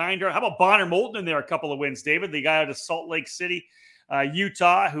 John Kinder. How about Bonner Moulton in there? A couple of wins, David, the guy out of Salt Lake City,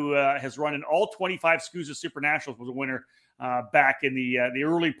 Utah, who has run in all 25 SCUSA Super Nationals, was a winner back in the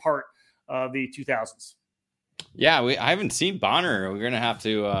early part of the 2000s. Yeah, I haven't seen Bonner. We're going to have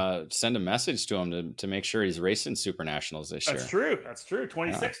to send a message to him to make sure he's racing Super Nationals this year. That's true. That's true.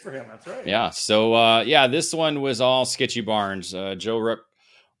 26 for him. That's right. Yeah. So, this one was all Sketchy Barnes. Joe Rook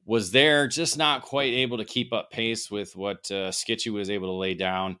was there, just not quite able to keep up pace with what Sketchy was able to lay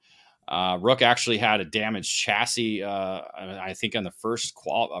down. Rook actually had a damaged chassis, I think, on the first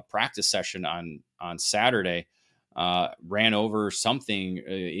practice session on Saturday. Ran over something,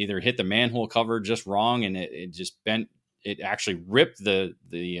 either hit the manhole cover just wrong, and it just bent. It actually ripped the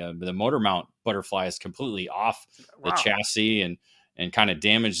motor mount butterflies completely off the chassis and kind of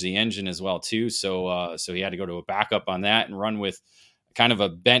damaged the engine as well too. So he had to go to a backup on that and run with kind of a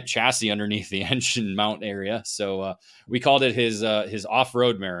bent chassis underneath the engine mount area. So we called it his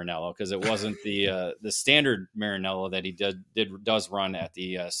off-road Maranello, because it wasn't the standard Maranello that he does run at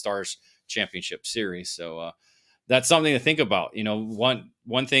the Stars Championship Series. So that's something to think about. You know,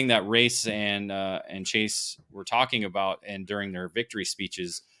 one thing that Race and Chase were talking about, and during their victory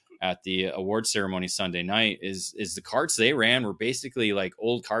speeches at the award ceremony Sunday night, is the karts they ran were basically like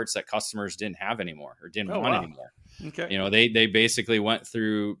old karts that customers didn't have anymore or didn't want anymore. Okay. You know, they basically went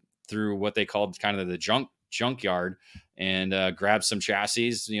through what they called kind of the junkyard and grabbed some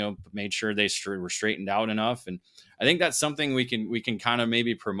chassis, you know, made sure they were straightened out enough. And I think that's something we can kind of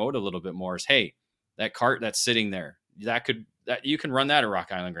maybe promote a little bit more is, hey, that kart that's sitting there, that you can run that at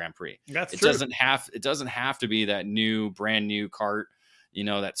Rock Island Grand Prix. That's it true. It doesn't have to be that brand new kart, you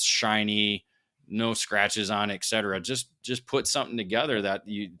know, that's shiny, no scratches on it, etc. Just put something together that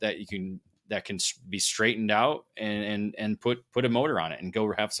can be straightened out and put a motor on it and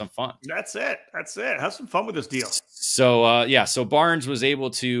go have some fun. That's it. Have some fun with this deal. So Barnes was able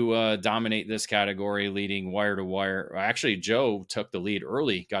to dominate this category, leading wire to wire. Actually, Joe took the lead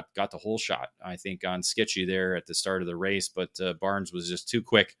early, got the whole shot, I think, on Sketchy there at the start of the race, but Barnes was just too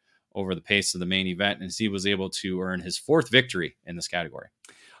quick over the pace of the main event, and he was able to earn his fourth victory in this category.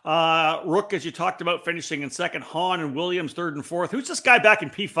 Rook, as you talked about, finishing in second. Hahn and Williams third and fourth. Who's this guy back in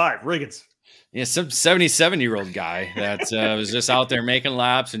P5? Riggins. Yeah, some 77-year-old guy that was just out there making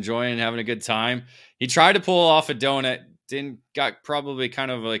laps, enjoying, having a good time. He tried to pull off a donut, got probably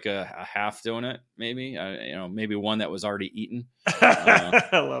kind of like a half donut, maybe, maybe one that was already eaten. I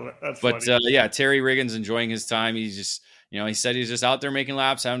love it. That's funny. Terry Riggins enjoying his time. He's just, he said he's just out there making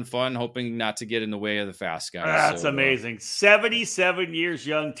laps, having fun, hoping not to get in the way of the fast guys. That's amazing. 77 years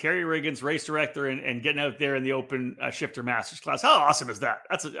young, Terry Riggins, race director, and getting out there in the open shifter masters class. How awesome is that?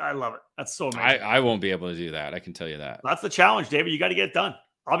 I love it. That's so amazing. I won't be able to do that. I can tell you that. That's the challenge, David. You got to get it done.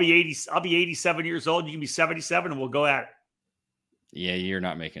 I'll be 87 years old. You can be 77 and we'll go at it. Yeah, you're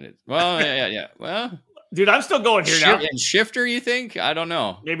not making it. Well, yeah. Well, dude, I'm still going here now. And shifter, you think? I don't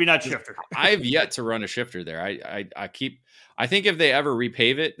know. Maybe not shifter. I've yet to run a shifter there. I think if they ever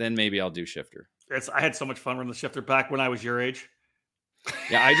repave it, then maybe I'll do shifter. I had so much fun running the shifter back when I was your age.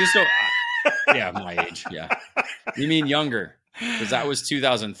 Yeah, I just don't. Yeah, my age. Yeah. You mean younger? Because that was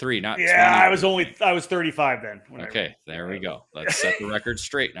 2003, not 20. I was 35 then. Okay, there we go. Let's set the record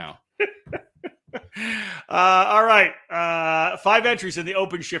straight now. All right. 5 entries in the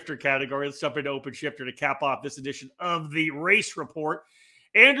open shifter category. Let's jump into open shifter to cap off this edition of the race report.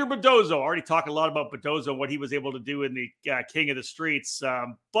 Andrew Bedozo, already talked a lot about Bedozo, what he was able to do in the King of the Streets.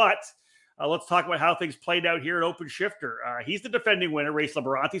 But let's talk about how things played out here at open shifter. He's the defending winner. Race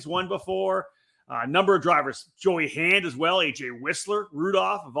Liberante's won before. A number of drivers, Joey Hand as well, AJ Whistler,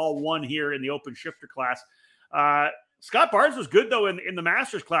 Rudolph, have all won here in the open shifter class. Scott Barnes was good, though, in the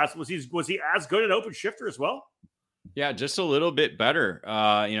Masters class. Was he as good at open shifter as well? Yeah, just a little bit better.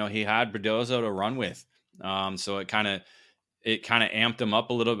 He had Bedozo to run with. So it kind of amped him up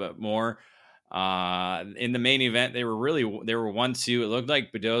a little bit more. In the main event, they were 1-2. It looked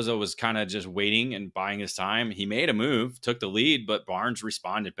like Bedozo was kind of just waiting and buying his time. He made a move, took the lead, but Barnes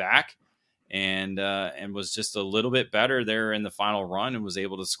responded back and was just a little bit better there in the final run and was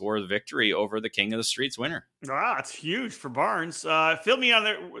able to score the victory over the King of the Streets winner. Wow, that's huge for Barnes. Fill me on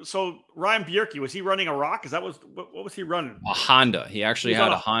there. So Ryan Bjerke, was he running a Rock? What was he running? A Honda. He actually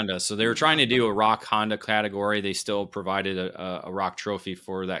had a Honda. So they were trying to do a Rock Honda category. They still provided a Rock trophy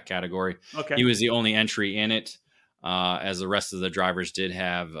for that category. Okay. He was the only entry in it, as the rest of the drivers did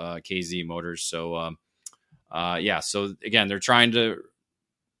have KZ motors. So, So again, they're trying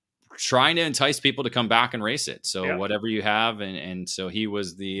to entice people to come back and race it. So whatever you have. And so he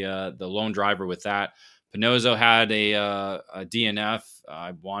was the lone driver with that. Pinozzo had a DNF.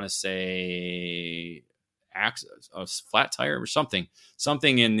 I want to say a flat tire or something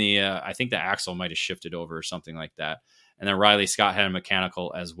in the, I think the axle might've shifted over or something like that. And then Riley Scott had a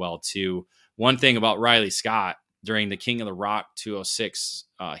mechanical as well too. One thing about Riley Scott during the King of the Rock 206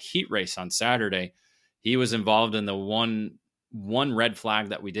 heat race on Saturday, he was involved in the one red flag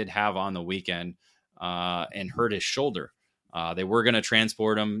that we did have on the weekend and hurt his shoulder. They were going to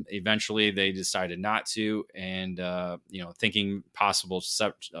transport him. Eventually, they decided not to. And, thinking possible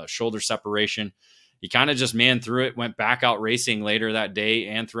shoulder separation, he kind of just manned through it, went back out racing later that day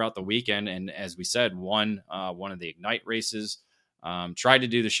and throughout the weekend. And as we said, won one of the Ignite races, tried to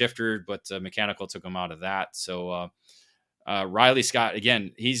do the shifter, but mechanical took him out of that. So Riley Scott,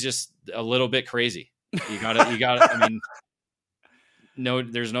 again, he's just a little bit crazy. You got to, I mean, no,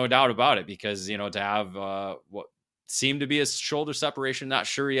 there's no doubt about it, because, to have what seemed to be a shoulder separation, not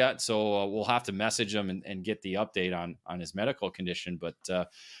sure yet. So we'll have to message him and get the update on his medical condition. But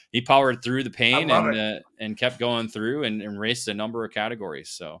he powered through the pain and kept going through and raced a number of categories.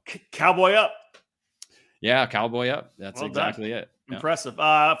 So Cowboy up. Yeah, Cowboy up. That's well exactly it. Yeah. Impressive.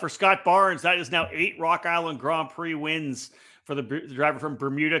 For Scott Barnes, that is now 8 Rock Island Grand Prix wins for the driver from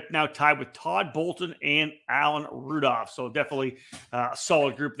Bermuda, now tied with Todd Bolton and Alan Rudolph. So definitely a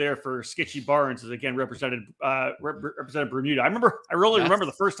solid group there for Skitchy Barnes, as again represented Bermuda. I really remember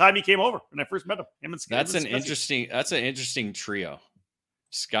the first time he came over when I first met him. That's an interesting trio: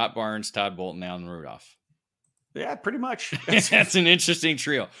 Scott Barnes, Todd Bolton, Alan Rudolph. Yeah, pretty much. That's an interesting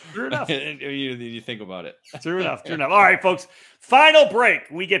trio. True enough. you think about it. True enough. All right, folks. Final break.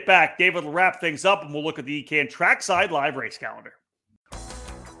 When we get back, David will wrap things up, and we'll look at the EKN Trackside Live race calendar.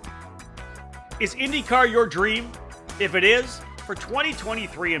 Is IndyCar your dream? If it is, for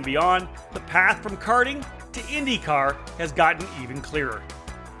 2023 and beyond, the path from karting to IndyCar has gotten even clearer.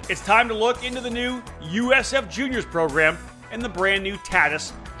 It's time to look into the new USF Juniors program and the brand new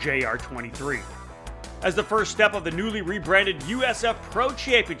Tatis JR23. As the first step of the newly rebranded USF Pro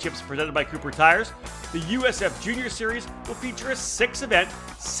Championships presented by Cooper Tires, the USF Junior Series will feature a 6-event,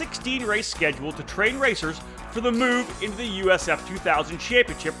 16-race schedule to train racers for the move into the USF 2000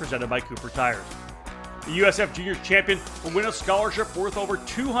 Championship presented by Cooper Tires. The USF Juniors champion will win a scholarship worth over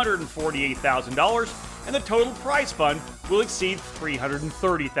 $248,000, and the total prize fund will exceed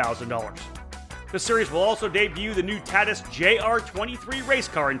 $330,000. The series will also debut the new Tatis JR23 race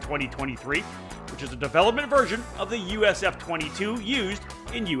car in 2023, which is a development version of the USF 22 used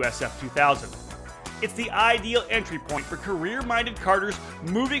in USF 2000. It's the ideal entry point for career-minded karters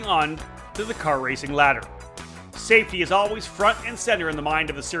moving on to the car racing ladder. Safety is always front and center in the mind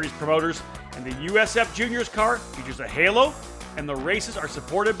of the series promoters, and the USF Juniors car features a halo, and the races are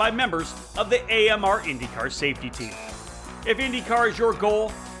supported by members of the AMR IndyCar safety team. If IndyCar is your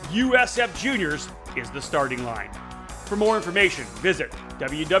goal, USF Juniors is the starting line. For more information, visit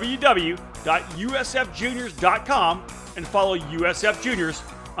www.usfjuniors.com and follow USF Juniors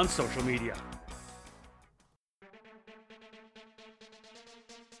on social media.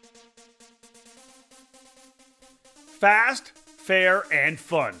 Fast, fair, and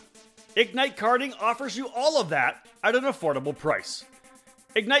fun. Ignite Karting offers you all of that at an affordable price.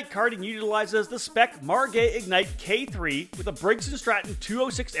 Ignite Karting utilizes the spec Margay Ignite K3 with a Briggs & Stratton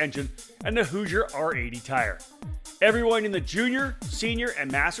 206 engine and a Hoosier R80 tire. Everyone in the junior, senior,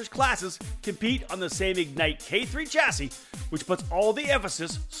 and masters classes compete on the same Ignite K3 chassis, which puts all the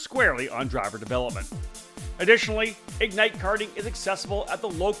emphasis squarely on driver development. Additionally, Ignite Karting is accessible at the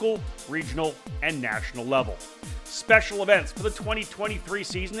local, regional, and national level. Special events for the 2023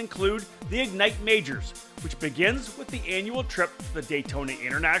 season include the Ignite Majors, which begins with the annual trip to the Daytona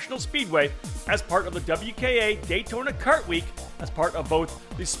International Speedway as part of the WKA Daytona Kart Week as part of both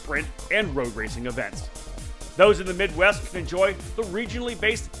the sprint and road racing events. Those in the Midwest can enjoy the regionally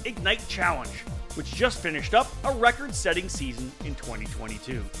based Ignite Challenge, which just finished up a record-setting season in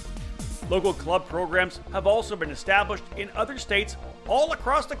 2022. Local club programs have also been established in other states all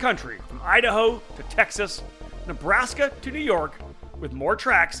across the country, from Idaho to Texas, Nebraska to New York, with more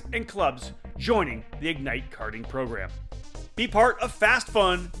tracks and clubs joining the Ignite Karting program. Be part of fast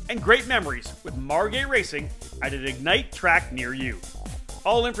fun and great memories with Margay Racing at an Ignite track near you.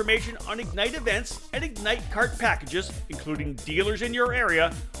 All information on Ignite events and Ignite Kart packages, including dealers in your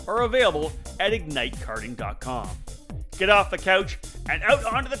area, are available at ignitekarting.com. Get off the couch and out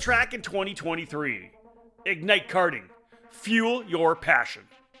onto the track in 2023. Ignite Karting. Fuel your passion.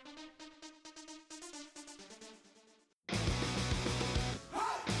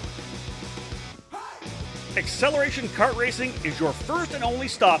 Acceleration Kart Racing is your first and only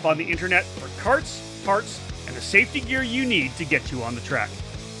stop on the internet for karts, parts, and the safety gear you need to get you on the track.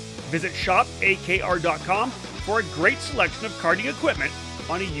 Visit shopakr.com for a great selection of karting equipment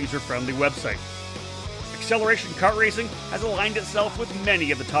on a user-friendly website. Acceleration Kart Racing has aligned itself with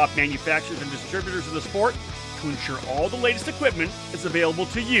many of the top manufacturers and distributors in the sport to ensure all the latest equipment is available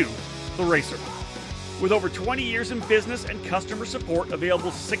to you, the racer. With over 20 years in business and customer support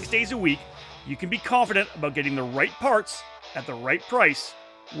available 6 days a week, you can be confident about getting the right parts at the right price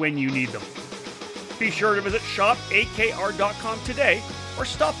when you need them. Be sure to visit shopakr.com today or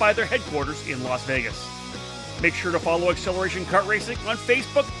stop by their headquarters in Las Vegas. Make sure to follow Acceleration Kart Racing on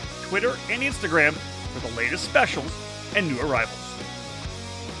Facebook, Twitter, and Instagram for the latest specials and new arrivals.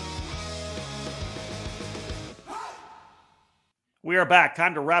 We are back.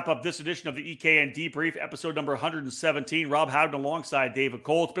 Time to wrap up this edition of the EKN Debrief, episode number 117. Rob Howden alongside David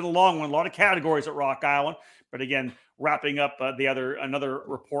Cole. It's been a long one, a lot of categories at Rock Island. But again, wrapping up another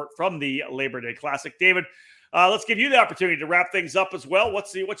report from the Labor Day Classic. David, let's give you the opportunity to wrap things up as well.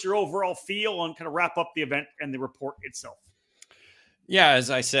 What's your overall feel and kind of wrap up the event and the report itself? Yeah,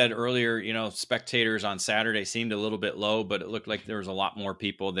 as I said earlier, spectators on Saturday seemed a little bit low, but it looked like there was a lot more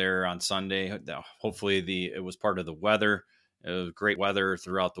people there on Sunday. Hopefully it was part of the weather. It was great weather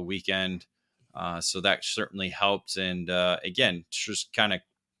throughout the weekend. So that certainly helped. And again, just kind of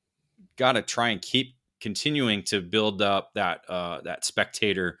got to try and keep continuing to build up that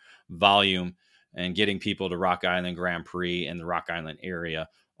spectator volume and getting people to Rock Island Grand Prix and the Rock Island area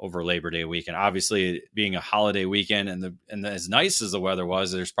over Labor Day weekend. Obviously, being a holiday weekend and as nice as the weather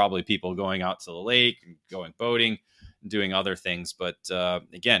was, there's probably people going out to the lake and going boating and doing other things. But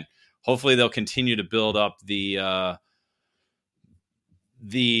again, hopefully they'll continue to build up the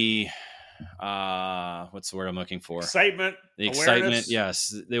what's the word I'm looking for? Excitement. The awareness. Excitement,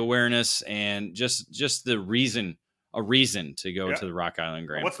 yes. The awareness and just a reason to go to the Rock Island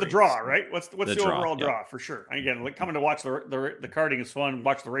Grand Prix. What's the draw, right? What's the overall draw, yeah. For sure. And again, coming to watch the karting is fun,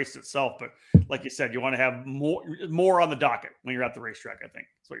 watch the race itself, but like you said, you want to have more on the docket when you're at the racetrack, I think.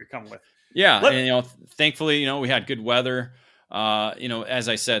 That's what you're coming with. Yeah, and thankfully, we had good weather. As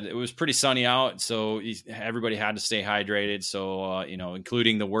I said, it was pretty sunny out, so everybody had to stay hydrated. So,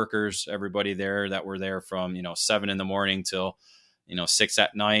 including the workers, everybody there that were there from, 7 a.m. till, 6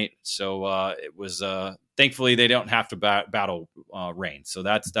 p.m. So, it was, thankfully they don't have to battle rain. So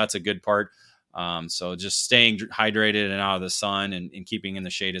that's a good part. So just staying hydrated and out of the sun and keeping in the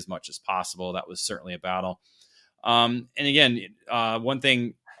shade as much as possible. That was certainly a battle. And again, one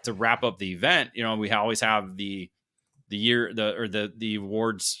thing to wrap up the event, we always have the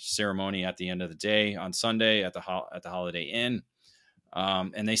awards ceremony at the end of the day on Sunday at the Holiday Inn.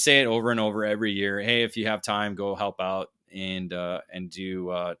 And they say it over and over every year. Hey, if you have time, go help out and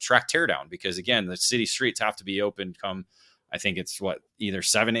do track teardown, because again, the city streets have to be open come, I think it's either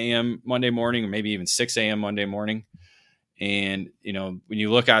 7 a.m. Monday morning or maybe even 6 a.m. Monday morning. And, when you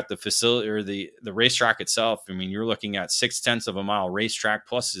look at the facility or the racetrack itself, I mean, you're looking at 0.6 of a mile racetrack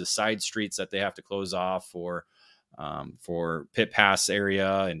plus the side streets that they have to close off for pit pass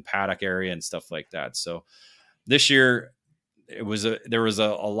area and paddock area and stuff like that. So this year there was a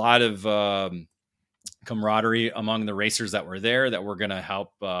lot of camaraderie among the racers that were there that were going to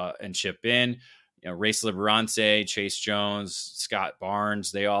help and chip in. Race Liberance, Chase Jones, Scott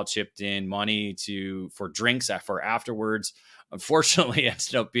Barnes, they all chipped in money for drinks for afterwards. Unfortunately, it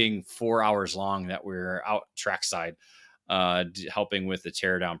ended up being 4 hours long that we were out trackside helping with the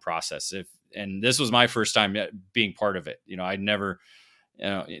teardown process. And this was my first time being part of it. I'd never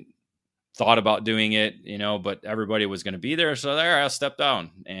thought about doing it, but everybody was going to be there. So I stepped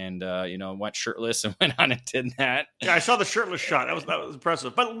down and, went shirtless and went on and did that. Yeah, I saw the shirtless shot. That was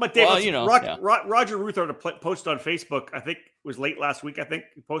impressive. But Dave, Roger Ruth posted on Facebook, I think it was late last week,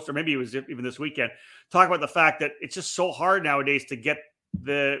 he posted, or maybe it was even this weekend, talk about the fact that it's just so hard nowadays to get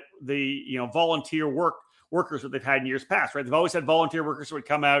the volunteer workers that they've had in years past, right? They've always had volunteer workers who would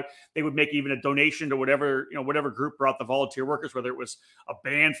come out. They would make even a donation to whatever group brought the volunteer workers, whether it was a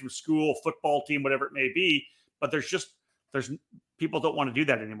band from school, football team, whatever it may be. But there's people don't want to do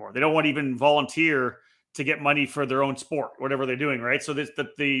that anymore. They don't want to even volunteer to get money for their own sport, whatever they're doing, right? So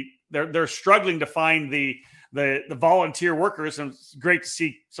they're struggling to find the volunteer workers, and it's great to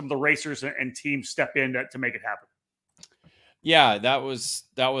see some of the racers and teams step in to make it happen. Yeah, that was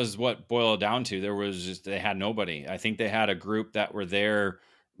what boiled down to. They had nobody. I think they had a group that were there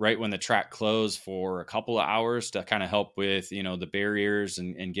right when the track closed for a couple of hours to kind of help with, the barriers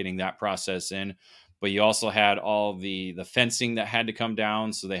and getting that process in. But you also had all the fencing that had to come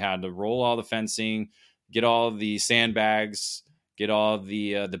down. So they had to roll all the fencing, get all the sandbags, get all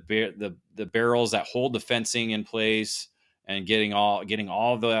the barrels that hold the fencing in place, and getting all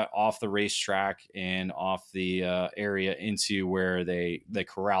the off the racetrack and off the area into where they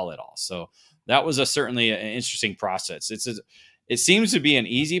corral it all. So that was certainly an interesting process. It seems to be an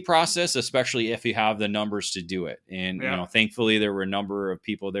easy process, especially if you have the numbers to do it. And thankfully there were a number of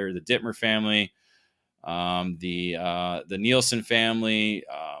people there: the Dittmer family, the Nielsen family,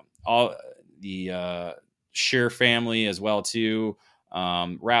 all the Scheer family as well too.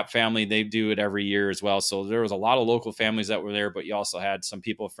 Rap family, they do it every year as well. So there was a lot of local families that were there, but you also had some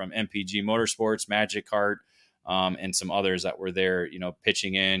people from MPG Motorsports, Magic Kart, and some others that were there,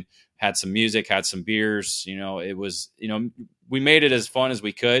 pitching in, had some music, had some beers. It was, we made it as fun as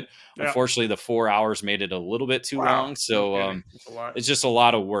we could. Yeah. Unfortunately, the 4 hours made it a little bit too long. So it's just a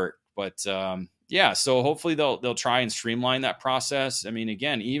lot of work. But so hopefully they'll try and streamline that process. I mean,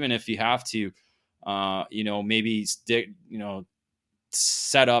 again, even if you have to, maybe stick,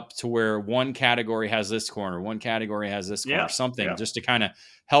 set up to where one category has this corner, one category has this corner, something just to kind of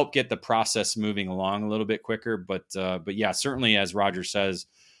help get the process moving along a little bit quicker. But yeah, certainly as Roger says,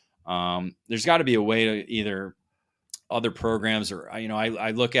 there's got to be a way to either other programs or,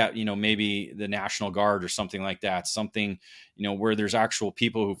 I look at, maybe the National Guard or something like that, something, where there's actual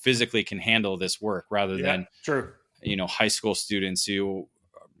people who physically can handle this work rather than, high school students who,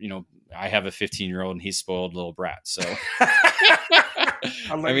 I have a 15-year-old and he's spoiled little brat. So,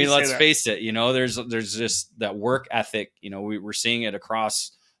 I mean, let's face it, there's just that work ethic, we're seeing it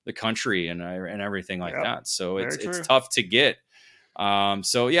across the country and everything like that. So it's tough to get.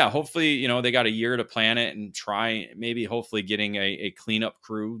 So yeah, hopefully, they got a year to plan it and try maybe hopefully getting a cleanup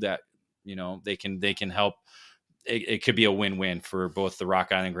crew that, they can help. It could be a win-win for both the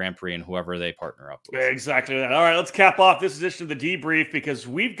Rock Island Grand Prix and whoever they partner up with. Exactly that. All right, let's cap off this edition of the Debrief because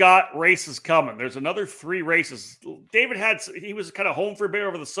we've got races coming. There's another 3 races. David he was kind of home for a bit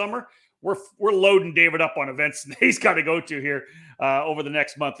over the summer. We're loading David up on events that he's got to go to here over the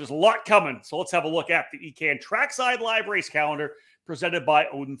next month. There's a lot coming. So let's have a look at the EKN Trackside Live Race Calendar presented by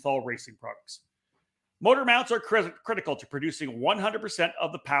Odenthal Racing Products. Motor mounts are critical to producing 100%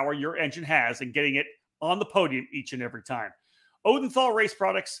 of the power your engine has and getting it on the podium each and every time. Odenthal Race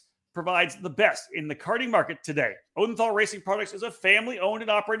Products provides the best in the karting market today. Odenthal Racing Products is a family-owned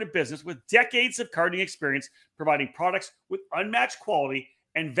and operated business with decades of karting experience, providing products with unmatched quality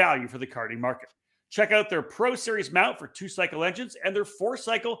and value for the karting market. Check out their Pro Series mount for 2-cycle engines and their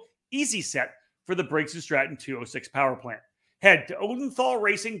 4-cycle Easy Set for the Briggs & Stratton 206 power plant. Head to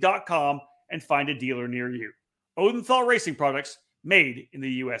odenthalracing.com and find a dealer near you. Odenthal Racing Products, made in the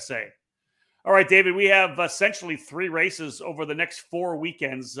USA. All right, David, we have essentially 3 races over the next 4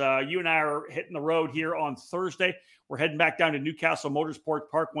 weekends. You and I are hitting the road here on Thursday. We're heading back down to Newcastle Motorsport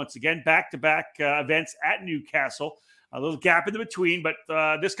Park once again, back-to-back events at Newcastle. A little gap in the between, but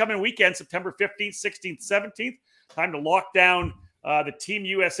this coming weekend, September 15th, 16th, 17th, time to lock down the Team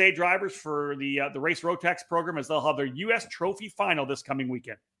USA drivers for the Race Rotax program as they'll have their U.S. Trophy final this coming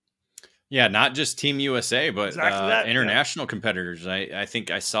weekend. Yeah, not just Team USA, but international competitors. I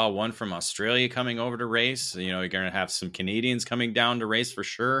think I saw one from Australia coming over to race. You're going to have some Canadians coming down to race for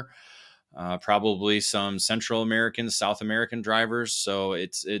sure. Probably some Central American, South American drivers. So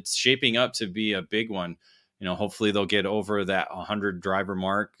it's shaping up to be a big one. Hopefully they'll get over that 100 driver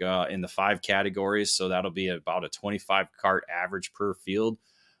mark in the 5 categories. So that'll be about a 25 kart average per field.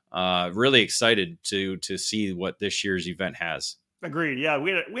 Really excited to see what this year's event has. Agreed. Yeah,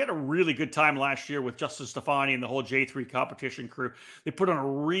 we had a really good time last year with Justin Stefani and the whole J3 competition crew. They put on a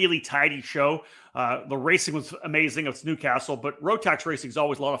really tidy show. The racing was amazing. It's Newcastle, but Rotax racing is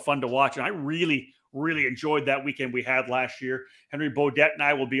always a lot of fun to watch. And I really enjoyed that weekend we had last year. Henry Beaudet and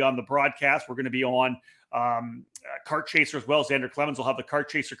I will be on the broadcast. We're going to be on Kart Chaser as well. Xander Clemens will have the Kart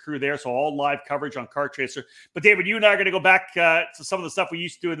Chaser crew there. So all live coverage on Kart Chaser. But David, you and I are going to go back to some of the stuff we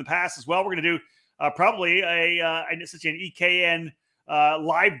used to do in the past as well. We're going to do probably such an EKN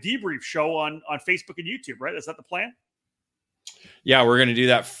live debrief show on Facebook and YouTube, right? Is that the plan? Yeah, we're going to do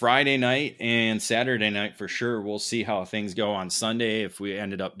that Friday night and Saturday night for sure. We'll see how things go on Sunday if we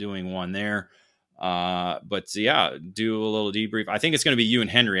ended up doing one there. But yeah, do a little debrief. I think it's going to be you and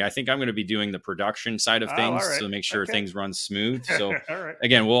Henry. I think I'm going to be doing the production side of things to make sure things run smooth. So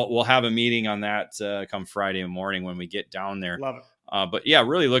again, we'll have a meeting on that come Friday morning when we get down there. Love it. But yeah,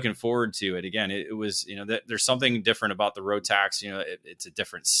 really looking forward to it. Again, it was, there's something different about the Rotax. It's a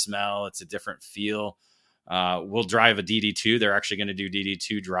different smell. It's a different feel. We'll drive a DD2. They're actually going to do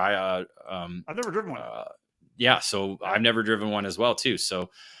DD2 dry. I've never driven one. So I've never driven one as well too. So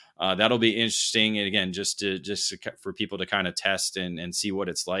that'll be interesting. And again, just for people to kind of test and see what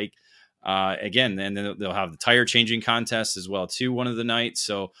it's like. Again, and then they'll have the tire changing contest as well too, one of the nights.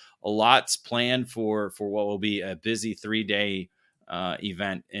 So a lot's planned for what will be a busy 3-day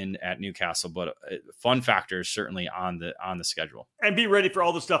event at Newcastle, but fun factors certainly on the schedule. And be ready for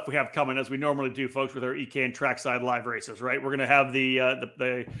all the stuff we have coming as we normally do, folks, with our EKN Trackside Live races. Right, we're going to have the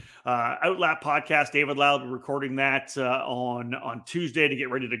Outlap podcast. David Loud recording that on Tuesday to get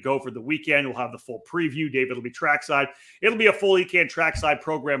ready to go for the weekend. We'll have the full preview. David will be trackside. It'll be a full EKN Trackside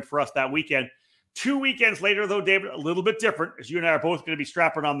program for us that weekend. 2 weekends later, though, David, a little bit different, as you and I are both going to be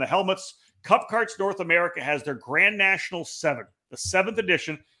strapping on the helmets. Cup Karts North America has their Grand National 7, the 7th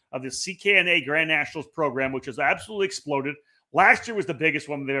edition of the CKNA Grand Nationals program, which has absolutely exploded. Last year was the biggest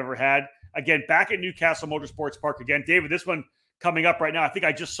one they've ever had. Again, back at Newcastle Motorsports Park again. David, this one coming up right now, I think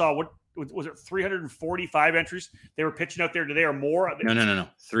I just saw, what was it, 345 entries they were pitching out there today or more? No.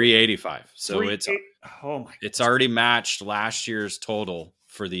 385. So it's already matched last year's total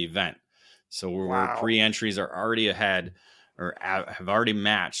for the event. So we're pre-entries are already ahead, or have already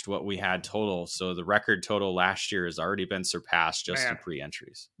matched what we had total. So the record total last year has already been surpassed just in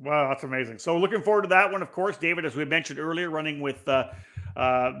pre-entries. Wow, that's amazing. So looking forward to that one, of course. David, as we mentioned earlier, running with the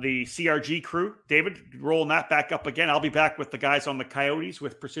CRG crew. David, rolling that back up again. I'll be back with the guys on the Coyotes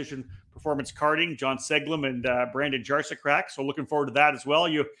with Precision Performance Karting, John Seglum and Brandon Jarsakrak. So looking forward to that as well.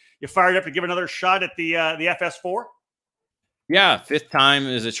 You fired up to give another shot at the FS4? Yeah, fifth time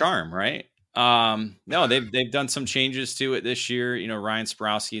is a charm, right? No, they've done some changes to it this year. You know, Ryan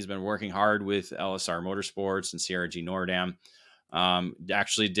Sprowski has been working hard with LSR Motorsports and CRG Nordam.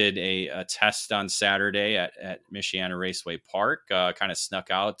 Actually did a test on Saturday at Michiana Raceway Park, kind of snuck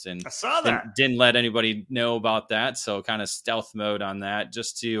out and I saw that. Didn't let anybody know about that. So kind of stealth mode on that,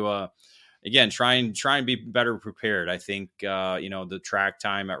 just to, again, try and be better prepared. I think, the track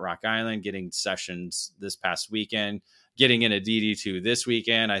time at Rock Island, getting sessions this past weekend, getting in a DD2 this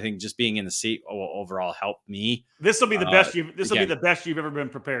weekend, I think just being in the seat will overall help me. This will be the best be the best you've ever been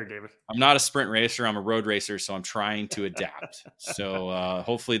prepared, David. I'm not a sprint racer. I'm a road racer, so I'm trying to adapt. So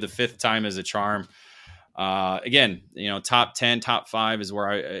hopefully the fifth time is a charm. Again, top 10, top 5 is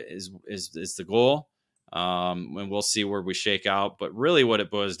where is the goal. And we'll see where we shake out. But really what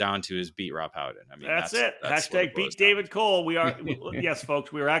it boils down to is beat Rob Howden. I mean, that's it. Hashtag beat David Cole. We are, yes,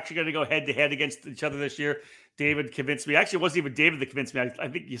 folks, we are actually going to go head to head against each other this year. David convinced me. Actually, it wasn't even David that convinced me. I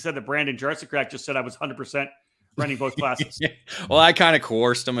think you said that Brandon Jarsakrak just said I was 100% running both classes. Well, I kind of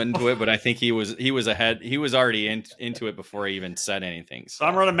coerced him into it, but I think he was ahead. He was already into it before I even said anything. So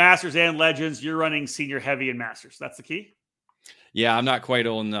I'm running Masters and Legends. You're running Senior Heavy and Masters. That's the key? Yeah, I'm not quite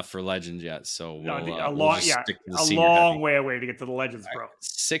old enough for Legends yet, so a long way away to get to the Legends, bro.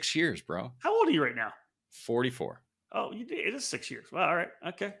 6 years, bro. How old are you right now? 44. Oh, it is 6 years. Well, all right,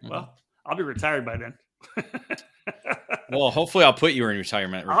 okay. Mm-hmm. Well, I'll be retired by then. Well, hopefully, I'll put you in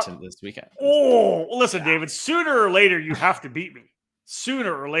retirement this weekend. Oh, well, listen, David. Sooner or later, you have to beat me.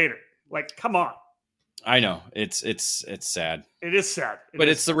 Sooner or later, like, come on. I know it's sad. It is sad, but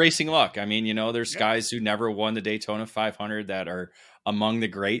it's the racing luck. I mean, there's guys who never won the Daytona 500 that are among the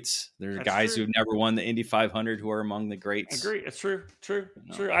greats. There's guys who've never won the Indy 500 who are among the greats. I agree. It's true.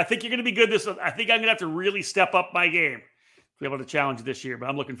 I think you're going to be good I think I'm going to have to really step up my game to be able to challenge this year. But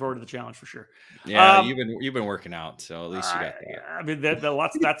I'm looking forward to the challenge for sure. Yeah, you've been working out, so at least you got that. I mean,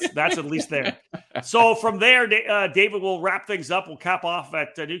 that's at least there. So from there, David will wrap things up. We'll cap off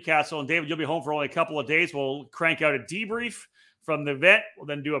at Newcastle, and David, you'll be home for only a couple of days. We'll crank out a debrief from the event. We'll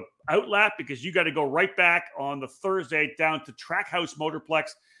then do an outlap because you got to go right back on the Thursday down to Trackhouse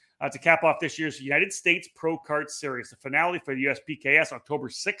Motorplex to cap off this year's United States Pro Kart Series. The finale for the USPKS, October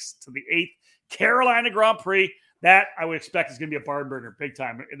 6th to the 8th, Carolina Grand Prix. That I would expect is going to be a barn burner big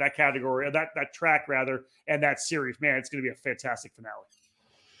time in that category, that track rather, and that series. Man, it's going to be a fantastic finale.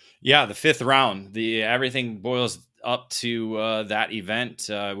 Yeah, the fifth round, everything boils up to that event.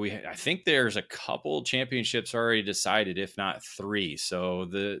 I think there's a couple championships already decided, if not 3. So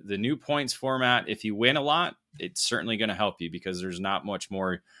the new points format, if you win a lot, it's certainly going to help you because there's not much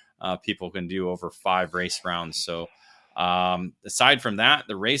more people can do over 5 race rounds. So aside from that,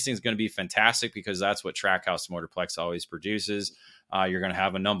 the racing is going to be fantastic because that's what Trackhouse Motorplex always produces. You're going to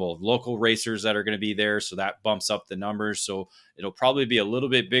have a number of local racers that are going to be there, so that bumps up the numbers. So it'll probably be a little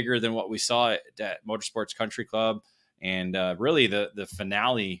bit bigger than what we saw at Motorsports Country Club, and really the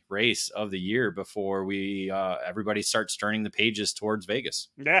finale race of the year before everybody starts turning the pages towards Vegas.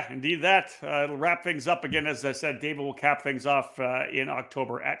 Yeah, indeed that. It'll wrap things up again. As I said, David will cap things off in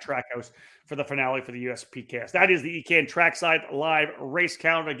October at Trackhouse for the finale for the USPKS. That is the EKN Trackside Live Race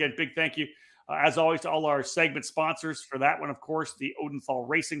Calendar. Again, big thank you, as always, to all our segment sponsors for that one, of course, the Odenthal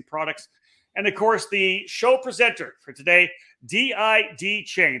Racing Products. And, of course, the show presenter for today, DID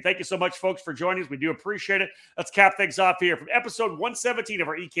Chain. Thank you so much, folks, for joining us. We do appreciate it. Let's cap things off here. From episode 117 of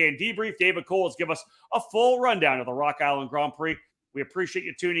our EKN Debrief, David Cole has given us a full rundown of the Rock Island Grand Prix. We appreciate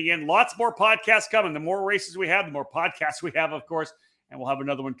you tuning in. Lots more podcasts coming. The more races we have, the more podcasts we have, of course. And we'll have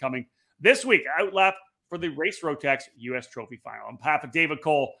another one coming this week, outlap for the Race Rotex U.S. Trophy Final. On behalf of David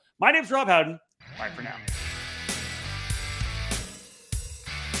Cole, my name's Rob Howden. Bye for now.